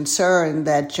was concerned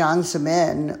that Jiang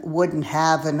Zemin wouldn't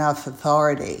have enough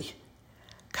authority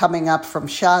coming up from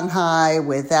Shanghai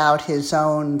without his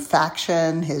own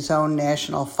faction, his own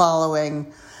national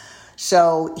following.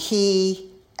 So he,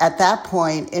 at that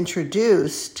point,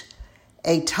 introduced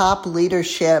a top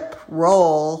leadership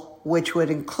role, which would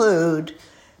include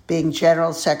being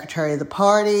general secretary of the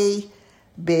party,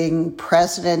 being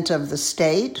president of the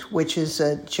state, which is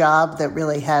a job that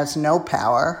really has no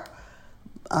power,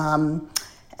 and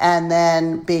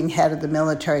then being head of the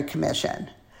military commission.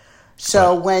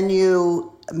 So when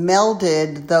you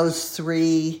melded those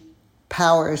three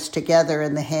powers together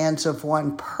in the hands of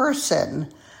one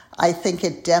person, I think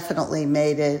it definitely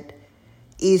made it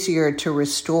easier to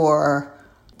restore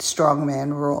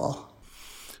strongman rule.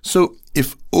 So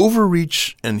if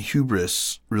overreach and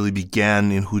hubris really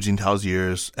began in Hu Jintao's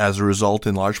years as a result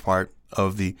in large part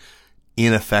of the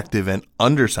ineffective and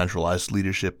under-centralized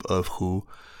leadership of Hu,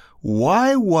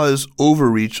 why was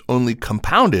overreach only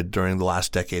compounded during the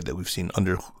last decade that we've seen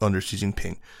under Xi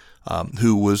Jinping,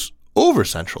 who was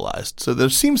over-centralized? So there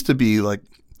seems to be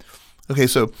okay,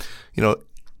 so, do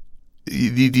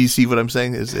you see what I'm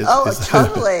saying?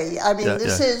 Totally. I mean,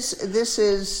 this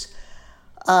is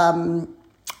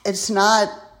it's not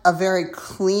a very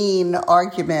clean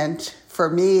argument for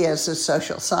me as a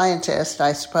social scientist,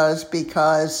 I suppose,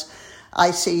 because I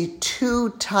see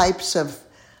two types of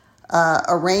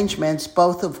arrangements,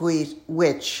 both of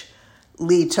which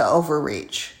lead to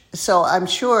overreach. So I'm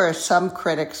sure some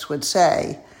critics would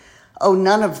say, oh,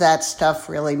 none of that stuff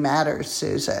really matters,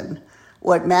 Susan.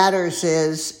 What matters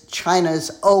is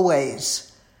China's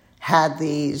always had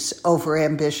these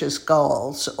overambitious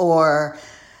goals, or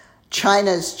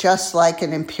China's just like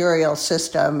an imperial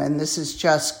system, and this is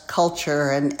just culture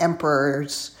and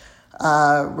emperors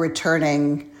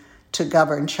returning to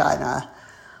govern China.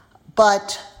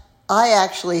 But I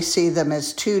actually see them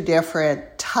as two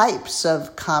different types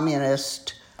of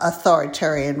communist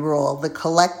authoritarian rule, the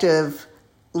collective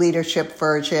leadership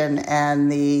version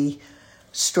and the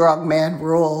strongman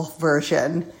rule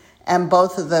version, and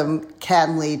both of them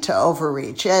can lead to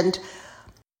overreach. And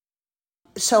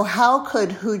so how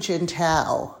could Hu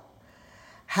Jintao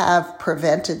have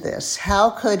prevented this? How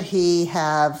could he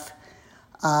have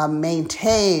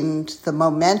maintained the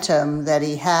momentum that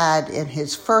he had in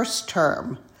his first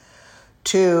term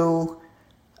to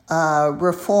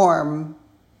reform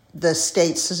the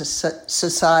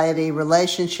state-society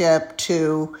relationship,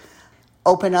 to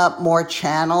open up more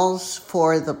channels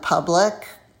for the public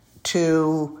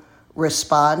to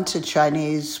respond to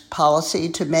Chinese policy,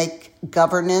 to make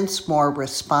governance more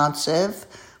responsive,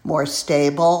 more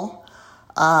stable,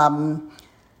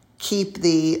 keep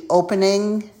the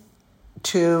opening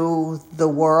to the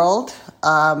world?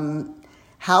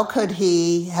 How could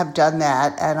he have done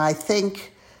that? And I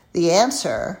think the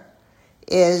answer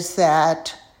is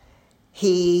that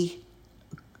he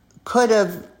could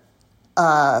have,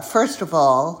 first of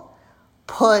all,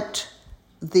 put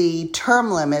the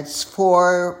term limits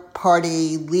for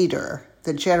party leader,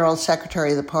 the general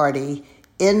secretary of the party,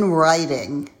 in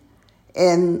writing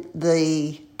in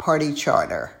the party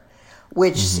charter,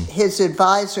 which his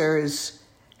advisors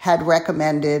had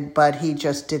recommended, but he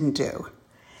just didn't do.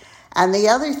 And the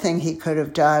other thing he could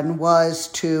have done was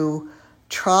to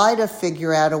try to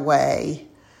figure out a way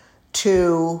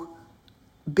to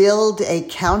build a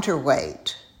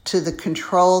counterweight to the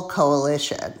control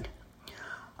coalition.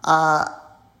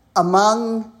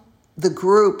 Among the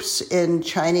groups in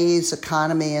Chinese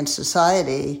economy and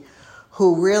society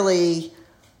who really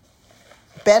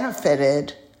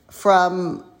benefited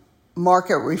from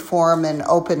market reform and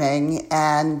opening,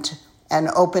 and an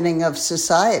opening of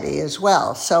society as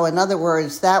well. So in other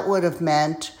words, that would have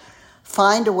meant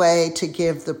find a way to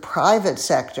give the private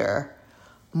sector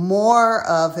more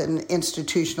of an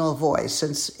institutional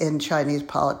voice in Chinese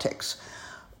politics.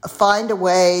 Find a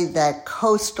way that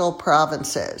coastal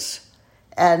provinces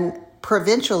and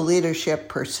provincial leadership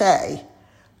per se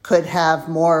could have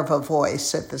more of a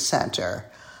voice at the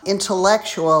center.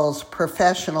 Intellectuals,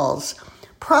 professionals,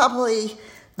 probably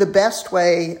the best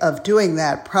way of doing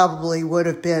that probably would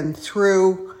have been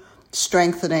through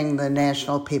strengthening the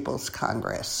National People's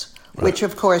Congress, which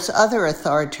of course other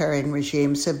authoritarian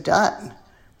regimes have done.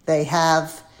 They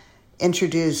have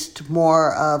introduced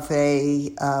more of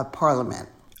a parliament.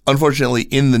 Unfortunately,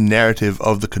 in the narrative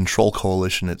of the control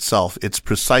coalition itself, it's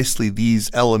precisely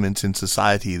these elements in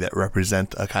society that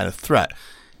represent a kind of threat.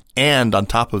 And on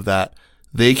top of that,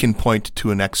 they can point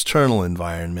to an external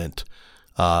environment,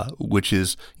 which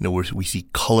is, where we see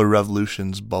color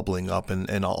revolutions bubbling up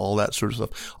and all that sort of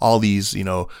stuff. All these,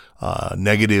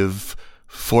 negative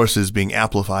forces being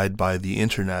amplified by the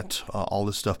internet, all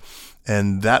this stuff.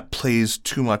 And that plays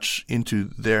too much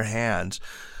into their hands.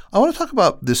 I want to talk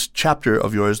about this chapter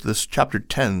of yours, this chapter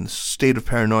 10, State of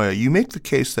Paranoia. You make the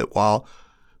case that while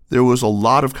there was a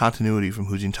lot of continuity from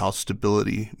Hu Jintao's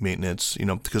stability maintenance,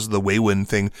 because of the Weiwen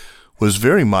thing was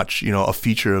very much, a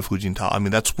feature of Hu Jintao. I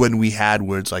mean, that's when we had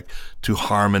words like to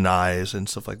harmonize and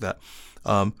stuff like that.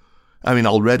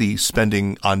 Already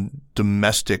spending on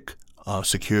domestic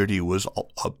security was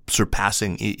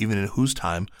surpassing, even in Hu's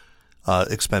time,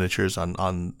 expenditures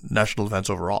on national defense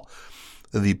overall,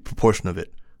 the proportion of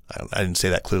it. I didn't say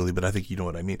that clearly, but I think you know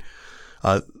what I mean.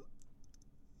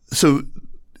 So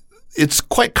it's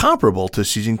quite comparable to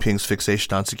Xi Jinping's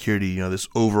fixation on security, this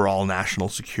overall national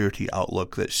security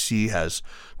outlook that Xi has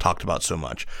talked about so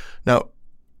much. Now,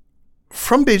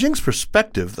 from Beijing's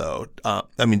perspective, though,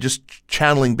 just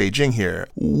channeling Beijing here,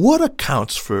 what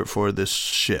accounts for this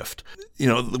shift?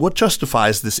 What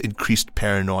justifies this increased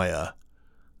paranoia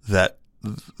that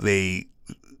they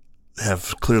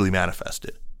have clearly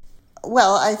manifested?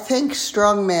 Well, I think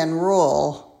strongman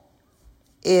rule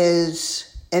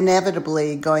is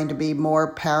inevitably going to be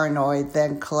more paranoid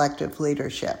than collective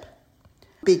leadership,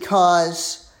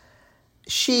 because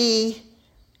she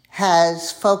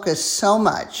has focused so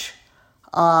much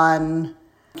on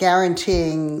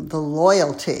guaranteeing the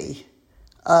loyalty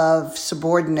of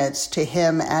subordinates to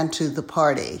him and to the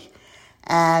party.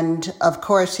 And of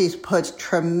course, he's put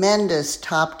tremendous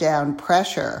top-down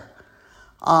pressure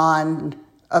on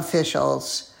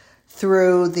officials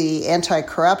through the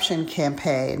anti-corruption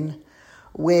campaign,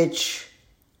 which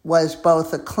was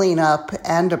both a cleanup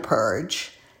and a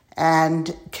purge,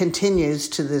 and continues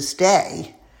to this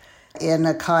day in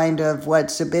a kind of what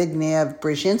Zbigniew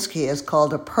Brzezinski has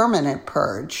called a permanent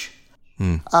purge.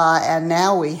 And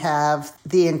now we have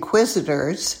the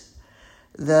inquisitors,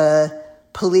 the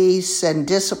police and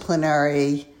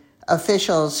disciplinary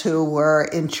officials who were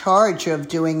in charge of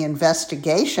doing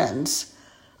investigations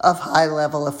of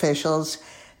high-level officials.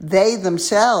 They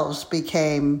themselves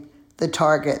became the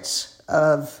targets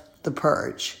of the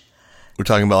purge. We're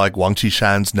talking about like Wang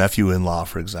Qishan's nephew-in-law,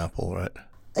 for example, right?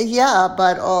 Yeah,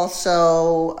 but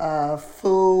also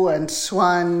Fu and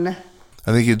Sun.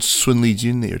 I think it's Sun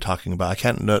Lijun that you're talking about.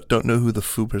 I don't know who the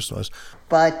Fu person was.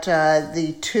 But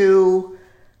the two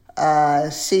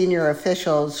senior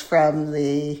officials from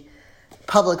the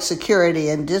public security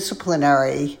and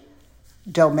disciplinary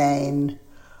domain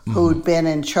who'd been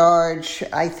in charge,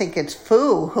 I think it's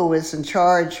Fu who was in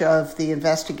charge of the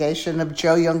investigation of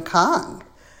Zhou Yongkang.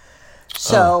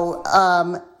 So,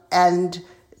 and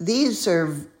these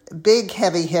are big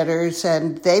heavy hitters,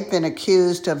 and they've been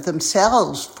accused of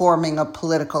themselves forming a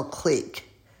political clique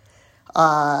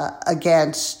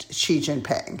against Xi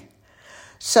Jinping.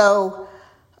 So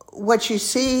what you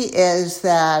see is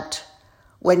that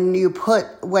when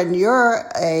you're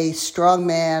a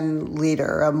strongman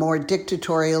leader, a more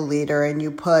dictatorial leader, and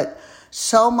you put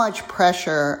so much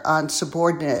pressure on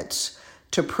subordinates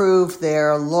to prove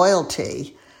their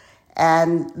loyalty,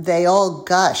 and they all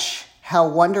gush how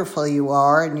wonderful you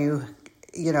are, and you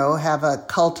have a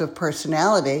cult of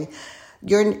personality,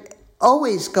 you're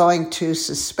always going to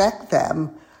suspect them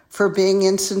for being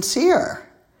insincere,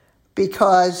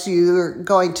 because you're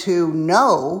going to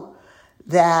know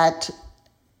that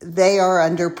they are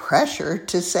under pressure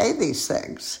to say these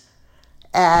things.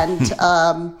 And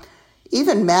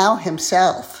even Mao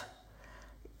himself,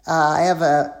 I have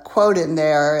a quote in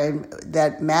there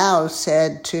that Mao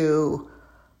said to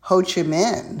Ho Chi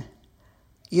Minh,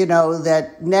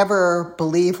 that never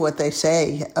believe what they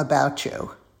say about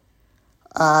you.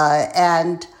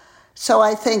 And so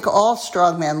I think all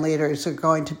strongman leaders are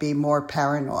going to be more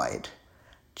paranoid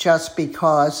just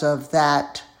because of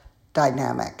that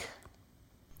dynamic.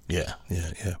 Yeah.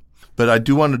 But I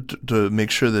do want to make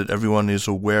sure that everyone is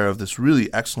aware of this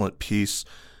really excellent piece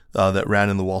that ran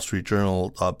in the Wall Street Journal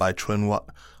by Chunhan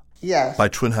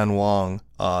Wang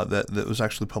that was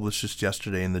actually published just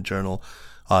yesterday in the journal.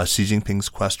 Xi Jinping's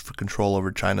quest for control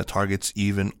over China targets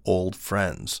even old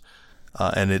friends.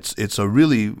 And it's a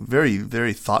really very,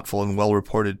 very thoughtful and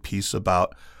well-reported piece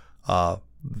about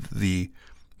the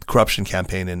corruption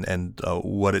campaign and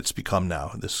what it's become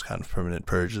now, this kind of permanent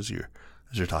purge as you're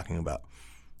talking about.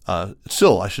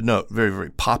 Still, I should note, very, very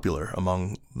popular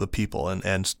among the people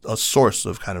and a source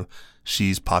of kind of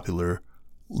Xi's popular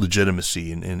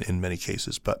legitimacy in many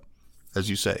cases. But as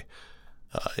you say,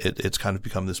 it's kind of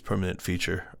become this permanent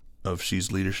feature of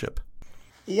Xi's leadership.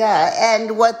 Yeah,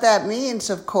 and what that means,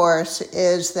 of course,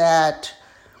 is that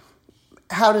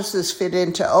how does this fit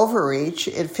into overreach?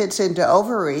 It fits into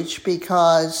overreach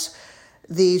because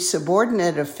the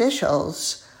subordinate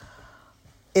officials,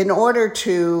 in order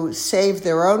to save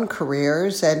their own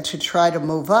careers and to try to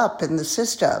move up in the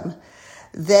system,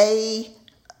 they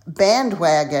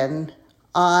bandwagon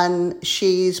on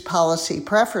Xi's policy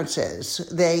preferences.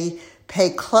 They pay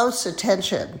close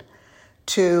attention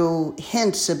to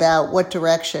hints about what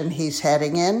direction he's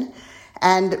heading in.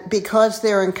 And because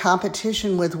they're in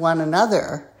competition with one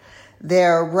another,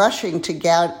 they're rushing to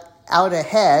get out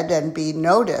ahead and be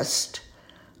noticed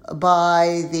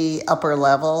by the upper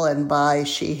level and by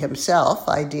Xi himself,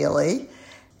 ideally.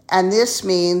 And this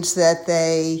means that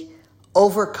they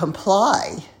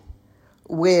overcomply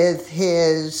with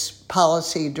his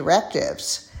policy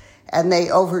directives, and they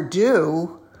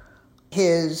overdo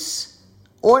his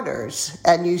orders.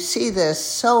 And you see this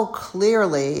so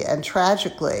clearly and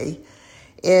tragically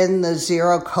in the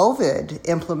zero COVID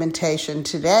implementation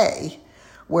today,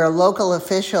 where local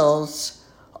officials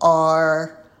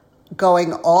are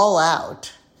going all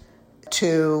out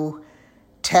to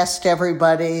test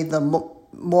everybody, the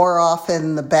more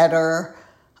often the better.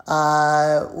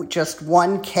 Just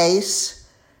one case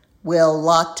will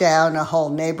lock down a whole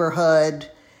neighborhood,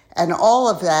 and all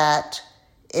of that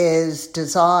is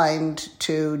designed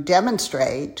to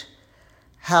demonstrate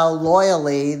how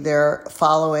loyally they're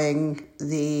following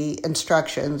the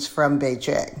instructions from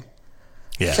Beijing.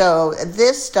 Yeah. So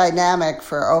this dynamic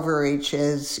for Overreach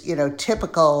is,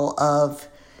 typical of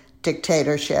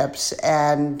dictatorships,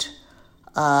 and,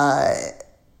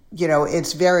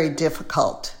 it's very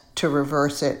difficult to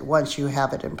reverse it once you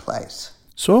have it in place.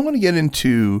 So I want to get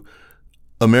into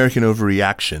American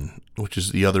overreaction, which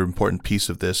is the other important piece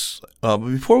of this. But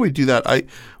before we do that, I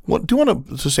do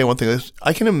want to say one thing.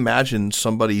 I can imagine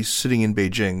somebody sitting in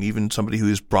Beijing, even somebody who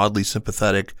is broadly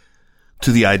sympathetic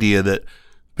to the idea that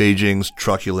Beijing's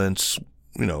truculence,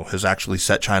 has actually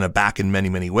set China back in many,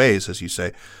 many ways, as you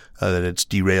say, that it's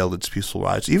derailed its peaceful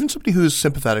rise. Even somebody who is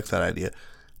sympathetic to that idea,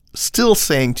 still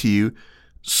saying to you,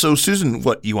 so Susan,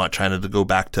 what, you want China to go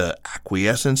back to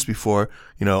acquiescence before,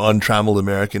 untrammeled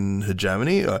American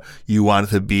hegemony? You want it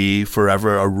to be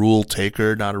forever a rule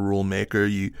taker, not a rule maker?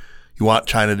 You want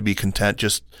China to be content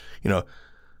just,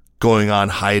 going on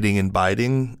hiding and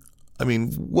biding? I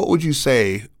mean, what would you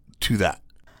say to that?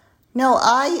 No,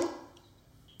 I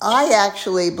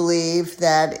actually believe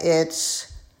that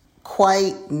it's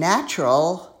quite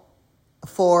natural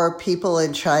for people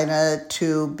in China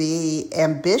to be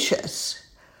ambitious,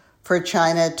 for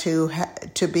China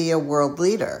to be a world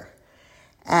leader.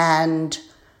 And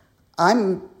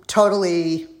I'm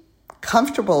totally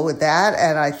comfortable with that,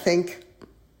 and I think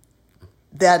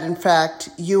that, in fact,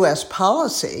 U.S.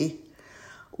 policy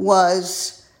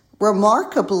was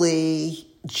remarkably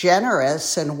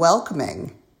generous and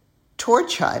welcoming toward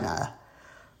China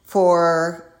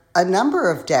for a number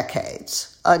of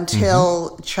decades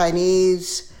until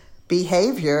Chinese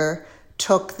behavior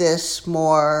took this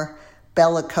more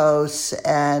bellicose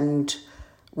and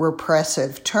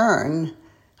repressive turn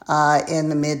in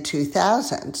the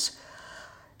mid-2000s.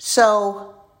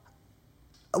 So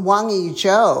Wang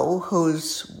Yizhou,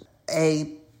 who's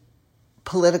a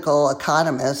political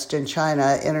economist in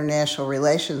China, international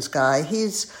relations guy,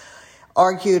 he's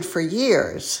argued for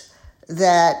years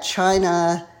that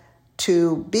China,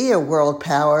 to be a world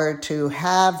power, to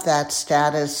have that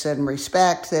status and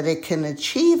respect, that it can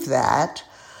achieve that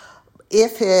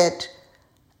if it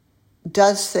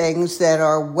does things that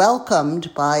are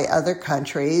welcomed by other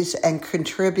countries and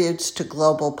contributes to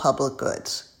global public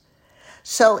goods.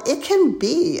 So it can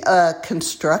be a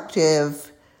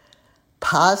constructive,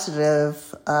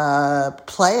 positive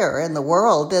player in the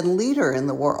world and leader in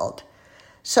the world.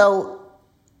 So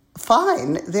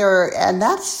fine, and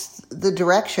that's the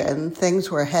direction things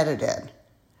were headed in.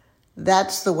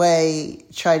 That's the way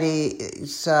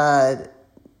Chinese Jiang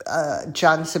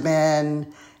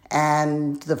Zemin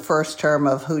and the first term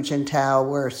of Hu Jintao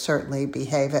were certainly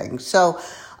behaving. So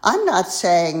I'm not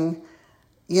saying,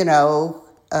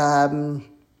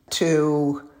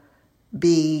 to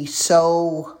be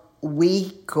so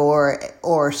weak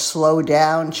or slow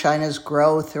down China's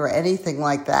growth or anything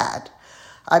like that.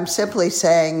 I'm simply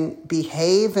saying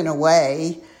behave in a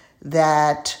way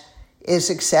that is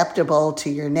acceptable to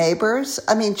your neighbors.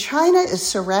 I mean, China is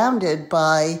surrounded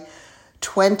by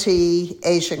 20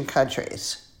 Asian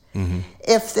countries.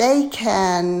 If they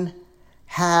can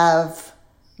have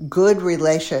good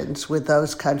relations with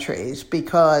those countries,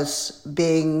 because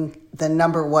being the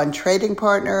number one trading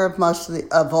partner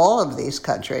of all of these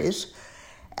countries,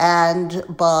 and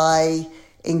by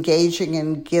engaging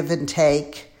in give and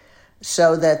take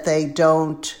so that they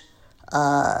don't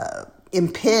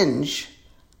impinge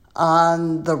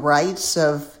on the rights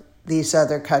of these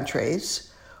other countries,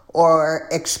 or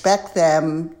expect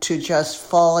them to just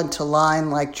fall into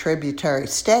line like tributary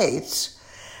states,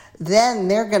 then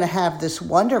they're going to have this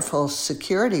wonderful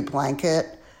security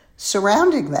blanket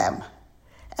surrounding them.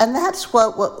 And that's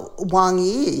what Wang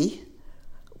Yi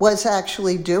was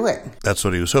actually doing. That's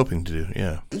what he was hoping to do,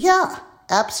 yeah. Yeah,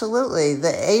 absolutely.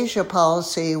 The Asia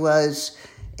policy was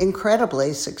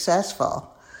incredibly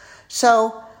successful.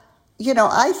 So,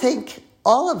 I think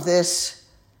all of this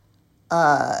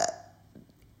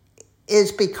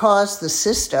is because the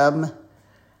system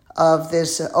of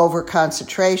this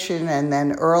overconcentration and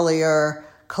then earlier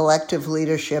collective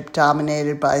leadership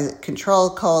dominated by the control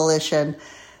coalition,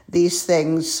 these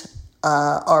things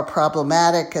are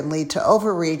problematic and lead to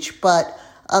overreach. But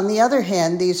on the other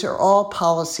hand, these are all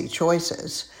policy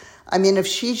choices. I mean, if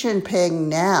Xi Jinping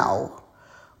now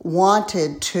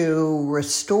wanted to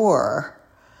restore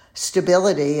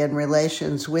stability in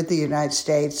relations with the United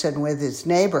States and with his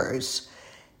neighbors,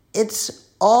 it's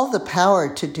all the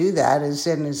power to do that is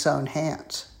in his own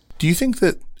hands. Do you think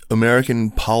that American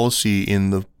policy in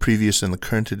the previous and the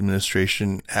current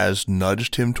administration has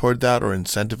nudged him toward that or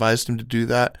incentivized him to do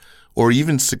that or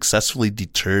even successfully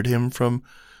deterred him from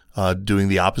doing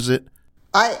the opposite?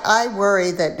 I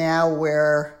worry that now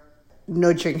we're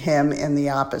nudging him in the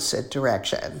opposite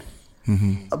direction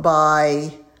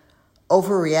by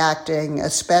overreacting,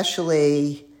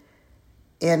 especially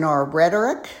in our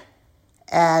rhetoric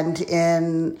and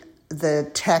in the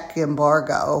tech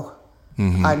embargo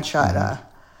on China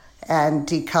and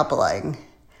decoupling.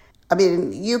 I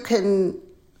mean, you can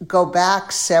go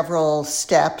back several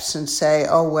steps and say,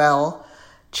 oh, well,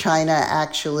 China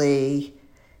actually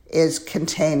is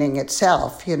containing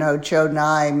itself. Joe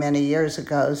Nye many years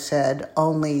ago said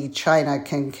only China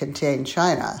can contain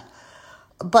China.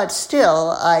 But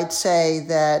still, I'd say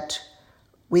that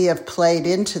we have played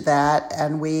into that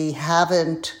and we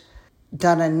haven't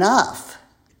done enough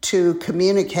to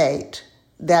communicate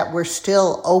that we're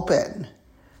still open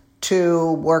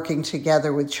to working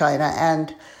together with China.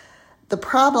 And the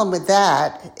problem with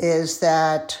that is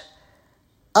that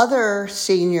other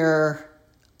senior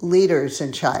leaders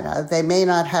in China, they may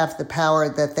not have the power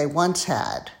that they once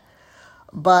had,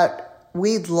 but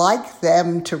we'd like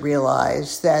them to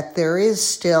realize that there is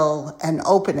still an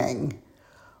opening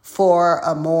for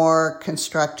a more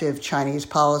constructive Chinese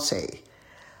policy.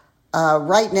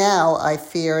 Right now, I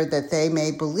fear that they may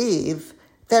believe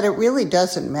that it really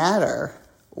doesn't matter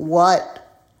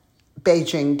what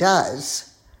Beijing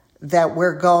does, that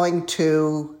we're going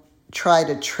to try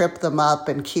to trip them up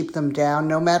and keep them down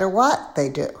no matter what they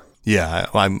do. Yeah,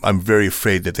 I'm very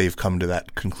afraid that they've come to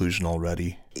that conclusion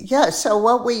already. Yeah, so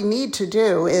what we need to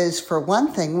do is, for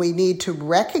one thing, we need to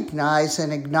recognize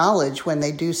and acknowledge when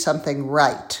they do something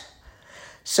right.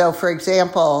 So, for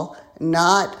example,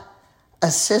 not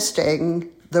assisting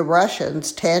the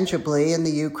Russians tangibly in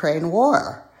the Ukraine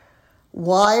war.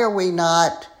 Why are we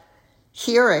not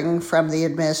hearing from the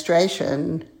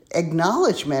administration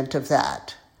acknowledgement of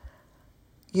that?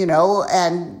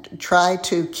 And try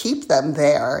to keep them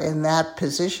there in that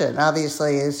position,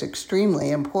 obviously, is extremely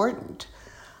important.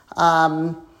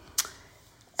 And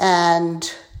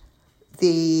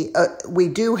we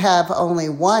do have only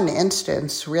one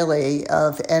instance, really,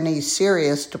 of any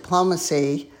serious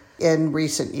diplomacy in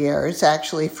recent years,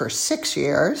 actually for 6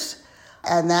 years,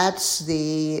 and that's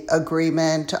the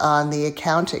agreement on the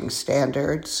accounting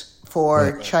standards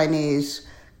for Chinese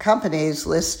companies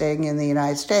listing in the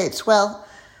United States. Well,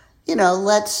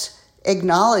 let's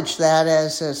acknowledge that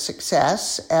as a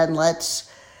success and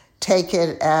let's take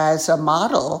it as a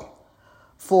model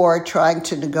for trying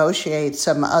to negotiate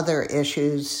some other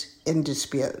issues in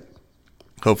dispute.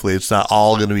 Hopefully it's not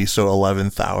all going to be so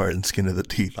 11th hour and skin of the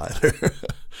teeth either.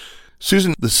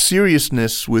 Susan, the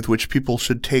seriousness with which people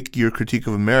should take your critique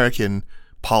of American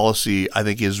policy, I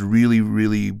think, is really,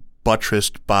 really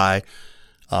buttressed by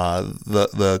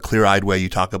the clear-eyed way you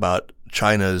talk about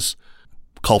China's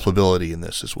culpability in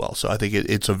this as well. So I think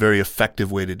it's a very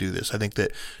effective way to do this. I think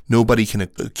that nobody can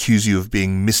accuse you of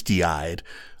being misty-eyed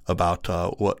about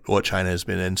what China has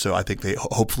been. And so I think they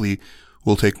hopefully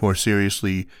will take more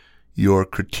seriously your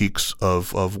critiques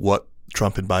of what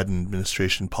Trump and Biden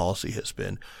administration policy has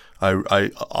been.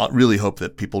 I really hope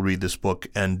that people read this book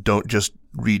and don't just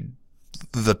read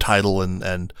the title and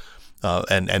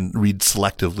read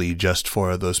selectively just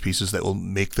for those pieces that will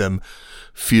make them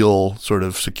feel sort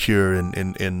of secure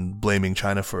in blaming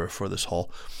China for this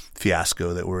whole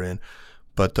fiasco that we're in.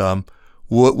 But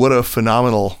what a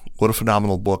phenomenal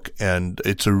book, and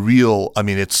it's a real. I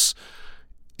mean, it's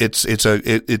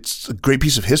a great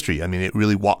piece of history. I mean, it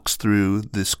really walks through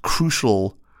this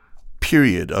crucial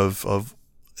period of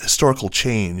historical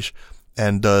change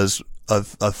and does a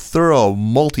thorough,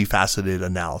 multifaceted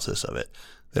analysis of it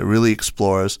that really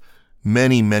explores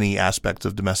many, many aspects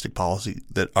of domestic policy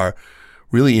that are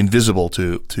really invisible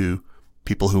to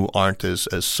people who aren't as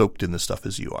soaked in this stuff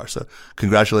as you are. So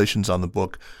congratulations on the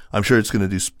book. I'm sure it's going to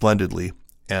do splendidly.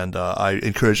 And I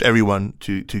encourage everyone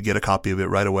to get a copy of it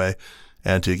right away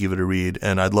and to give it a read.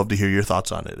 And I'd love to hear your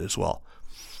thoughts on it as well.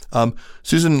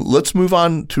 Susan, let's move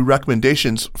on to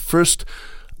recommendations. First,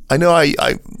 I know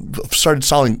I started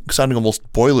sounding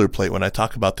almost boilerplate when I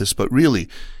talk about this, but really,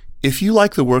 if you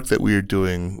like the work that we are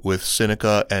doing with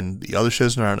Sinica and the other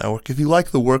shows in our network, if you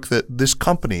like the work that this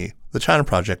company, the China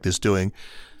Project, is doing,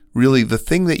 really the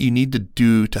thing that you need to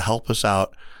do to help us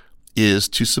out is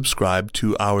to subscribe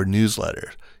to our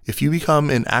newsletter. If you become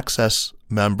an Access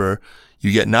member,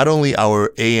 you get not only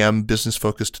our AM business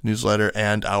focused newsletter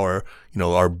and our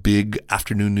big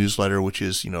afternoon newsletter, which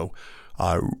is,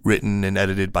 written and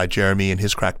edited by Jeremy and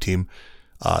his crack team.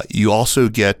 You also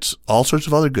get all sorts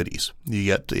of other goodies. You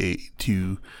get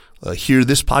to hear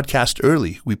this podcast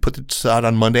early. We put this out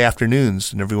on Monday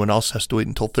afternoons, and everyone else has to wait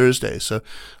until Thursday. So,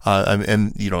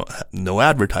 and no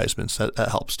advertisements. That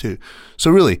helps too.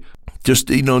 So really, just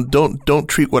don't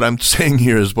treat what I'm saying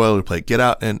here as boilerplate. Get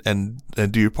out and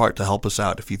do your part to help us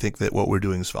out if you think that what we're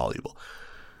doing is valuable.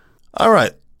 All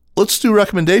right, let's do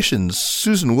recommendations.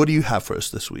 Susan, what do you have for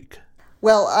us this week?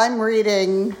 Well, I'm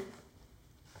reading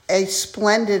a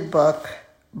splendid book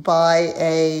by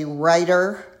a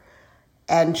writer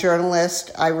and journalist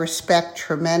I respect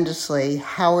tremendously,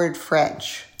 Howard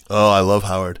French. Oh, I love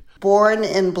Howard. Born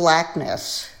in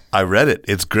Blackness. I read it.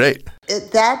 It's great.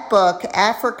 That book,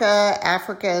 Africa,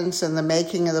 Africans, and the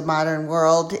Making of the Modern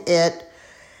World,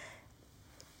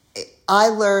 I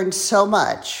learned so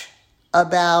much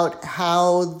about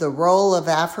how the role of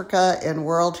Africa in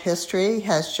world history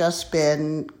has just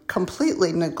been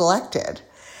completely neglected.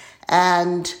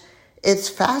 And it's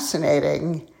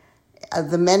fascinating,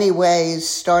 the many ways,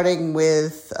 starting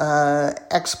with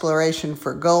exploration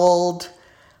for gold,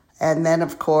 and then,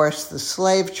 of course, the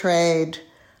slave trade.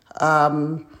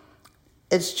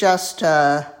 It's just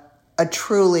a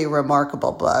truly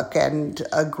remarkable book and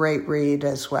a great read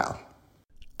as well.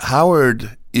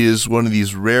 Howard is one of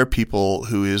these rare people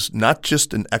who is not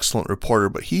just an excellent reporter,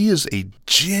 but he is a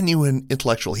genuine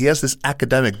intellectual. He has this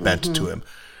academic bent to him,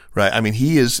 right? I mean,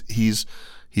 he's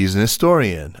an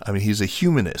historian. I mean, he's a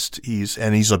humanist. He's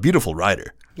a beautiful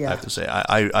writer. Yeah. I have to say,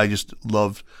 I just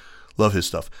love his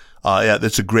stuff. Yeah,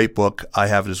 it's a great book. I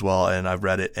have it as well, and I've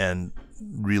read it and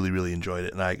really, really enjoyed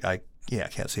it. And I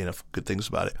can't say enough good things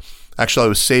about it. Actually, I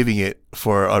was saving it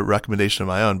for a recommendation of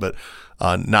my own, but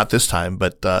not this time.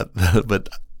 But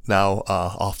now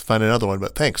I'll find another one.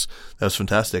 But thanks, that was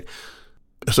fantastic.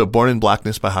 So, Born in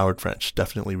Blackness by Howard French.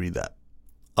 Definitely read that.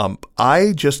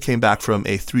 I just came back from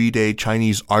a 3-day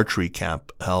Chinese archery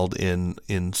camp held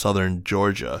in southern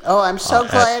Georgia. Oh, I'm so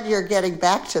glad you're getting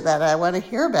back to that. I want to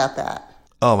hear about that.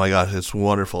 Oh my gosh, it's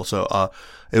wonderful. So,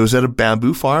 it was at a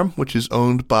bamboo farm, which is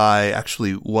owned by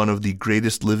actually one of the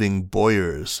greatest living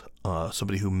bowyers,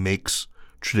 somebody who makes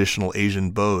traditional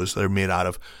Asian bows. They're made out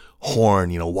of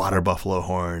horn, water buffalo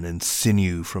horn and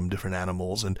sinew from different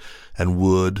animals and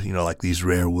wood, like these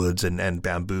rare woods and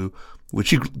bamboo, which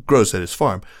he grows at his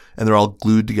farm. And they're all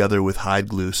glued together with hide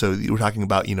glue. So we're talking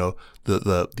about,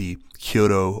 the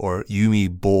Kyoto or Yumi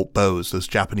bows, those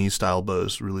Japanese style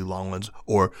bows, really long ones,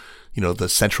 or, the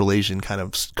Central Asian kind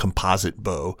of composite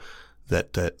bow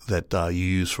that you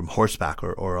use from horseback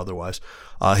or otherwise.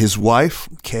 His wife,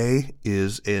 Kay,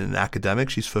 is an academic.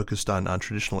 She's focused on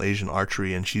traditional Asian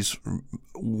archery, and she's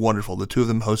wonderful. The two of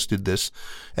them hosted this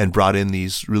and brought in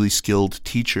these really skilled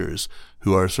teachers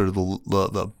who are sort of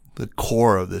the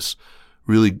core of this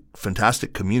really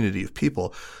fantastic community of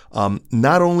people.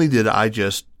 Not only did I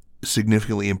just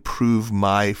significantly improve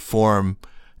my form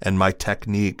and my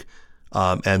technique,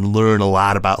 and learn a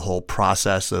lot about the whole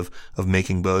process of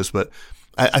making bows, but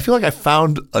I feel like I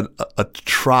found a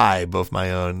tribe of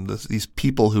my own, these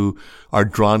people who are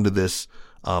drawn to this.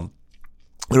 There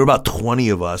were about 20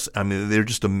 of us. I mean, they're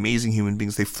just amazing human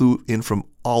beings. They flew in from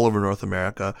all over North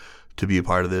America to be a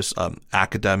part of this.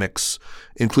 Academics,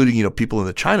 including, people in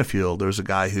the China field. There's a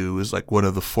guy who is like one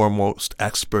of the foremost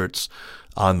experts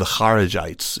on the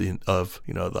Kharijites of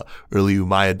the early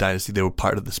Umayyad dynasty. They were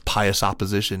part of this pious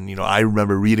opposition. I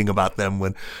remember reading about them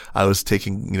when I was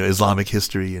taking Islamic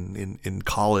history in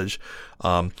college.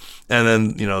 And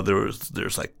then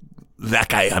there's like that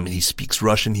guy. I mean, he speaks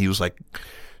Russian. He was like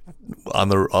on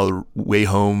the way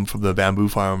home from the bamboo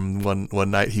farm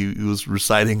one night. He was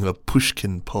reciting the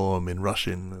Pushkin poem in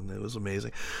Russian, and it was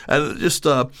amazing. And just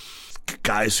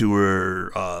guys who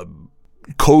were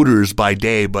coders by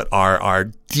day, but are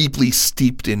deeply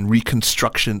steeped in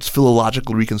reconstructions,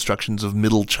 philological reconstructions of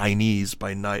Middle Chinese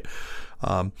by night.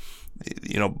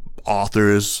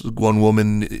 authors. One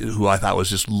woman who I thought was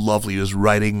just lovely was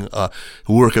writing a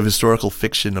work of historical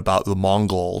fiction about the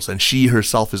Mongols, and she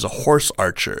herself is a horse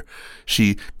archer.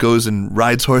 She goes and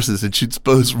rides horses and shoots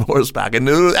bows from horseback, and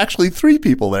there were actually 3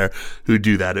 people there who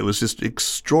do that. It was just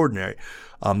extraordinary.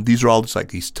 These are all just like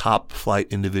these top flight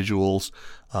individuals.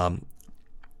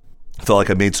 Felt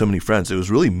like I made so many friends. It was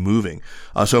really moving.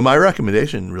 So my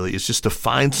recommendation really is just to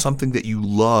find something that you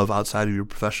love outside of your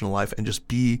professional life and just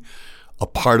be a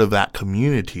part of that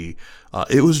community.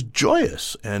 It was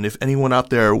joyous. And if anyone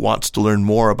out there wants to learn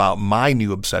more about my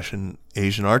new obsession,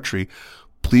 Asian archery,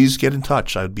 please get in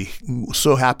touch. I'd be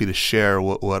so happy to share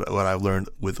what I've learned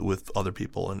with other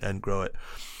people and grow it.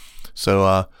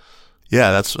 So,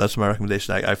 that's my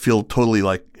recommendation. I feel totally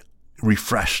like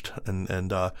refreshed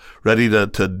and ready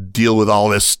to deal with all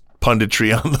this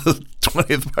punditry on the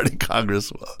 20th Party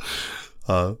Congress.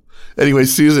 Anyway,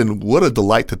 Susan, what a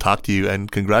delight to talk to you,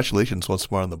 and congratulations once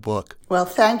more on the book. Well,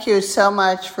 thank you so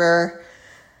much for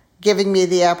giving me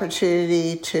the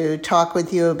opportunity to talk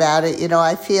with you about it.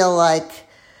 I feel like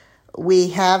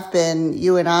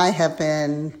you and I have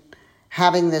been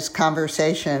having this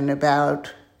conversation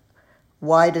about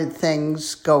why did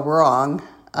things go wrong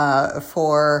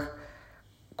for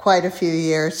quite a few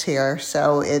years here.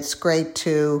 So it's great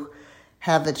to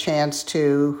have the chance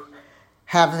to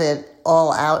have it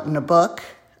all out in a book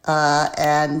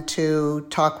and to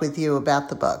talk with you about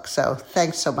the book. So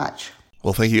thanks so much.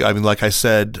 Well, thank you. I mean, like I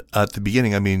said at the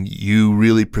beginning, you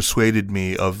really persuaded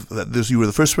me of this. You were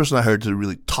the first person I heard to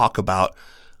really talk about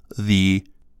the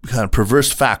kind of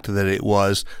perverse fact that it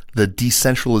was the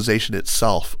decentralization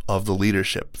itself of the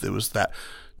leadership. There was that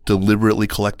deliberately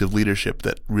collective leadership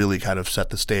that really kind of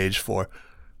set the stage for,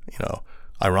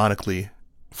 ironically,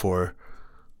 for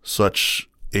such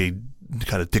a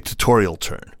kind of dictatorial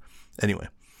turn. Anyway,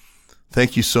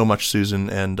 thank you so much, Susan,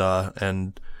 and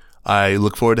I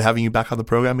look forward to having you back on the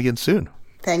program again soon.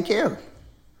 Thank you.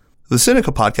 The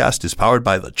Sinica podcast is powered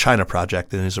by the China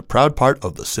Project and is a proud part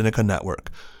of the Sinica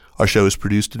Network. Our show is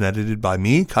produced and edited by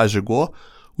me, Kaiser Guo.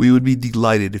 We would be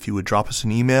delighted if you would drop us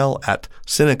an email at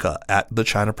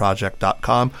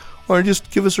sinica@thechinaproject.com or just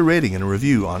give us a rating and a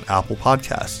review on Apple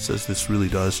Podcasts, as this really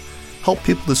does help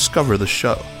people discover the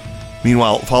show.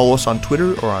 Meanwhile, follow us on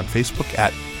Twitter or on Facebook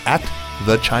at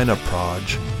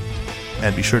 @thechinaproj.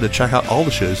 And be sure to check out all the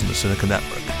shows in the Sinica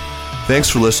Network. Thanks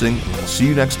for listening, and we'll see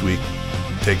you next week.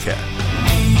 Take care.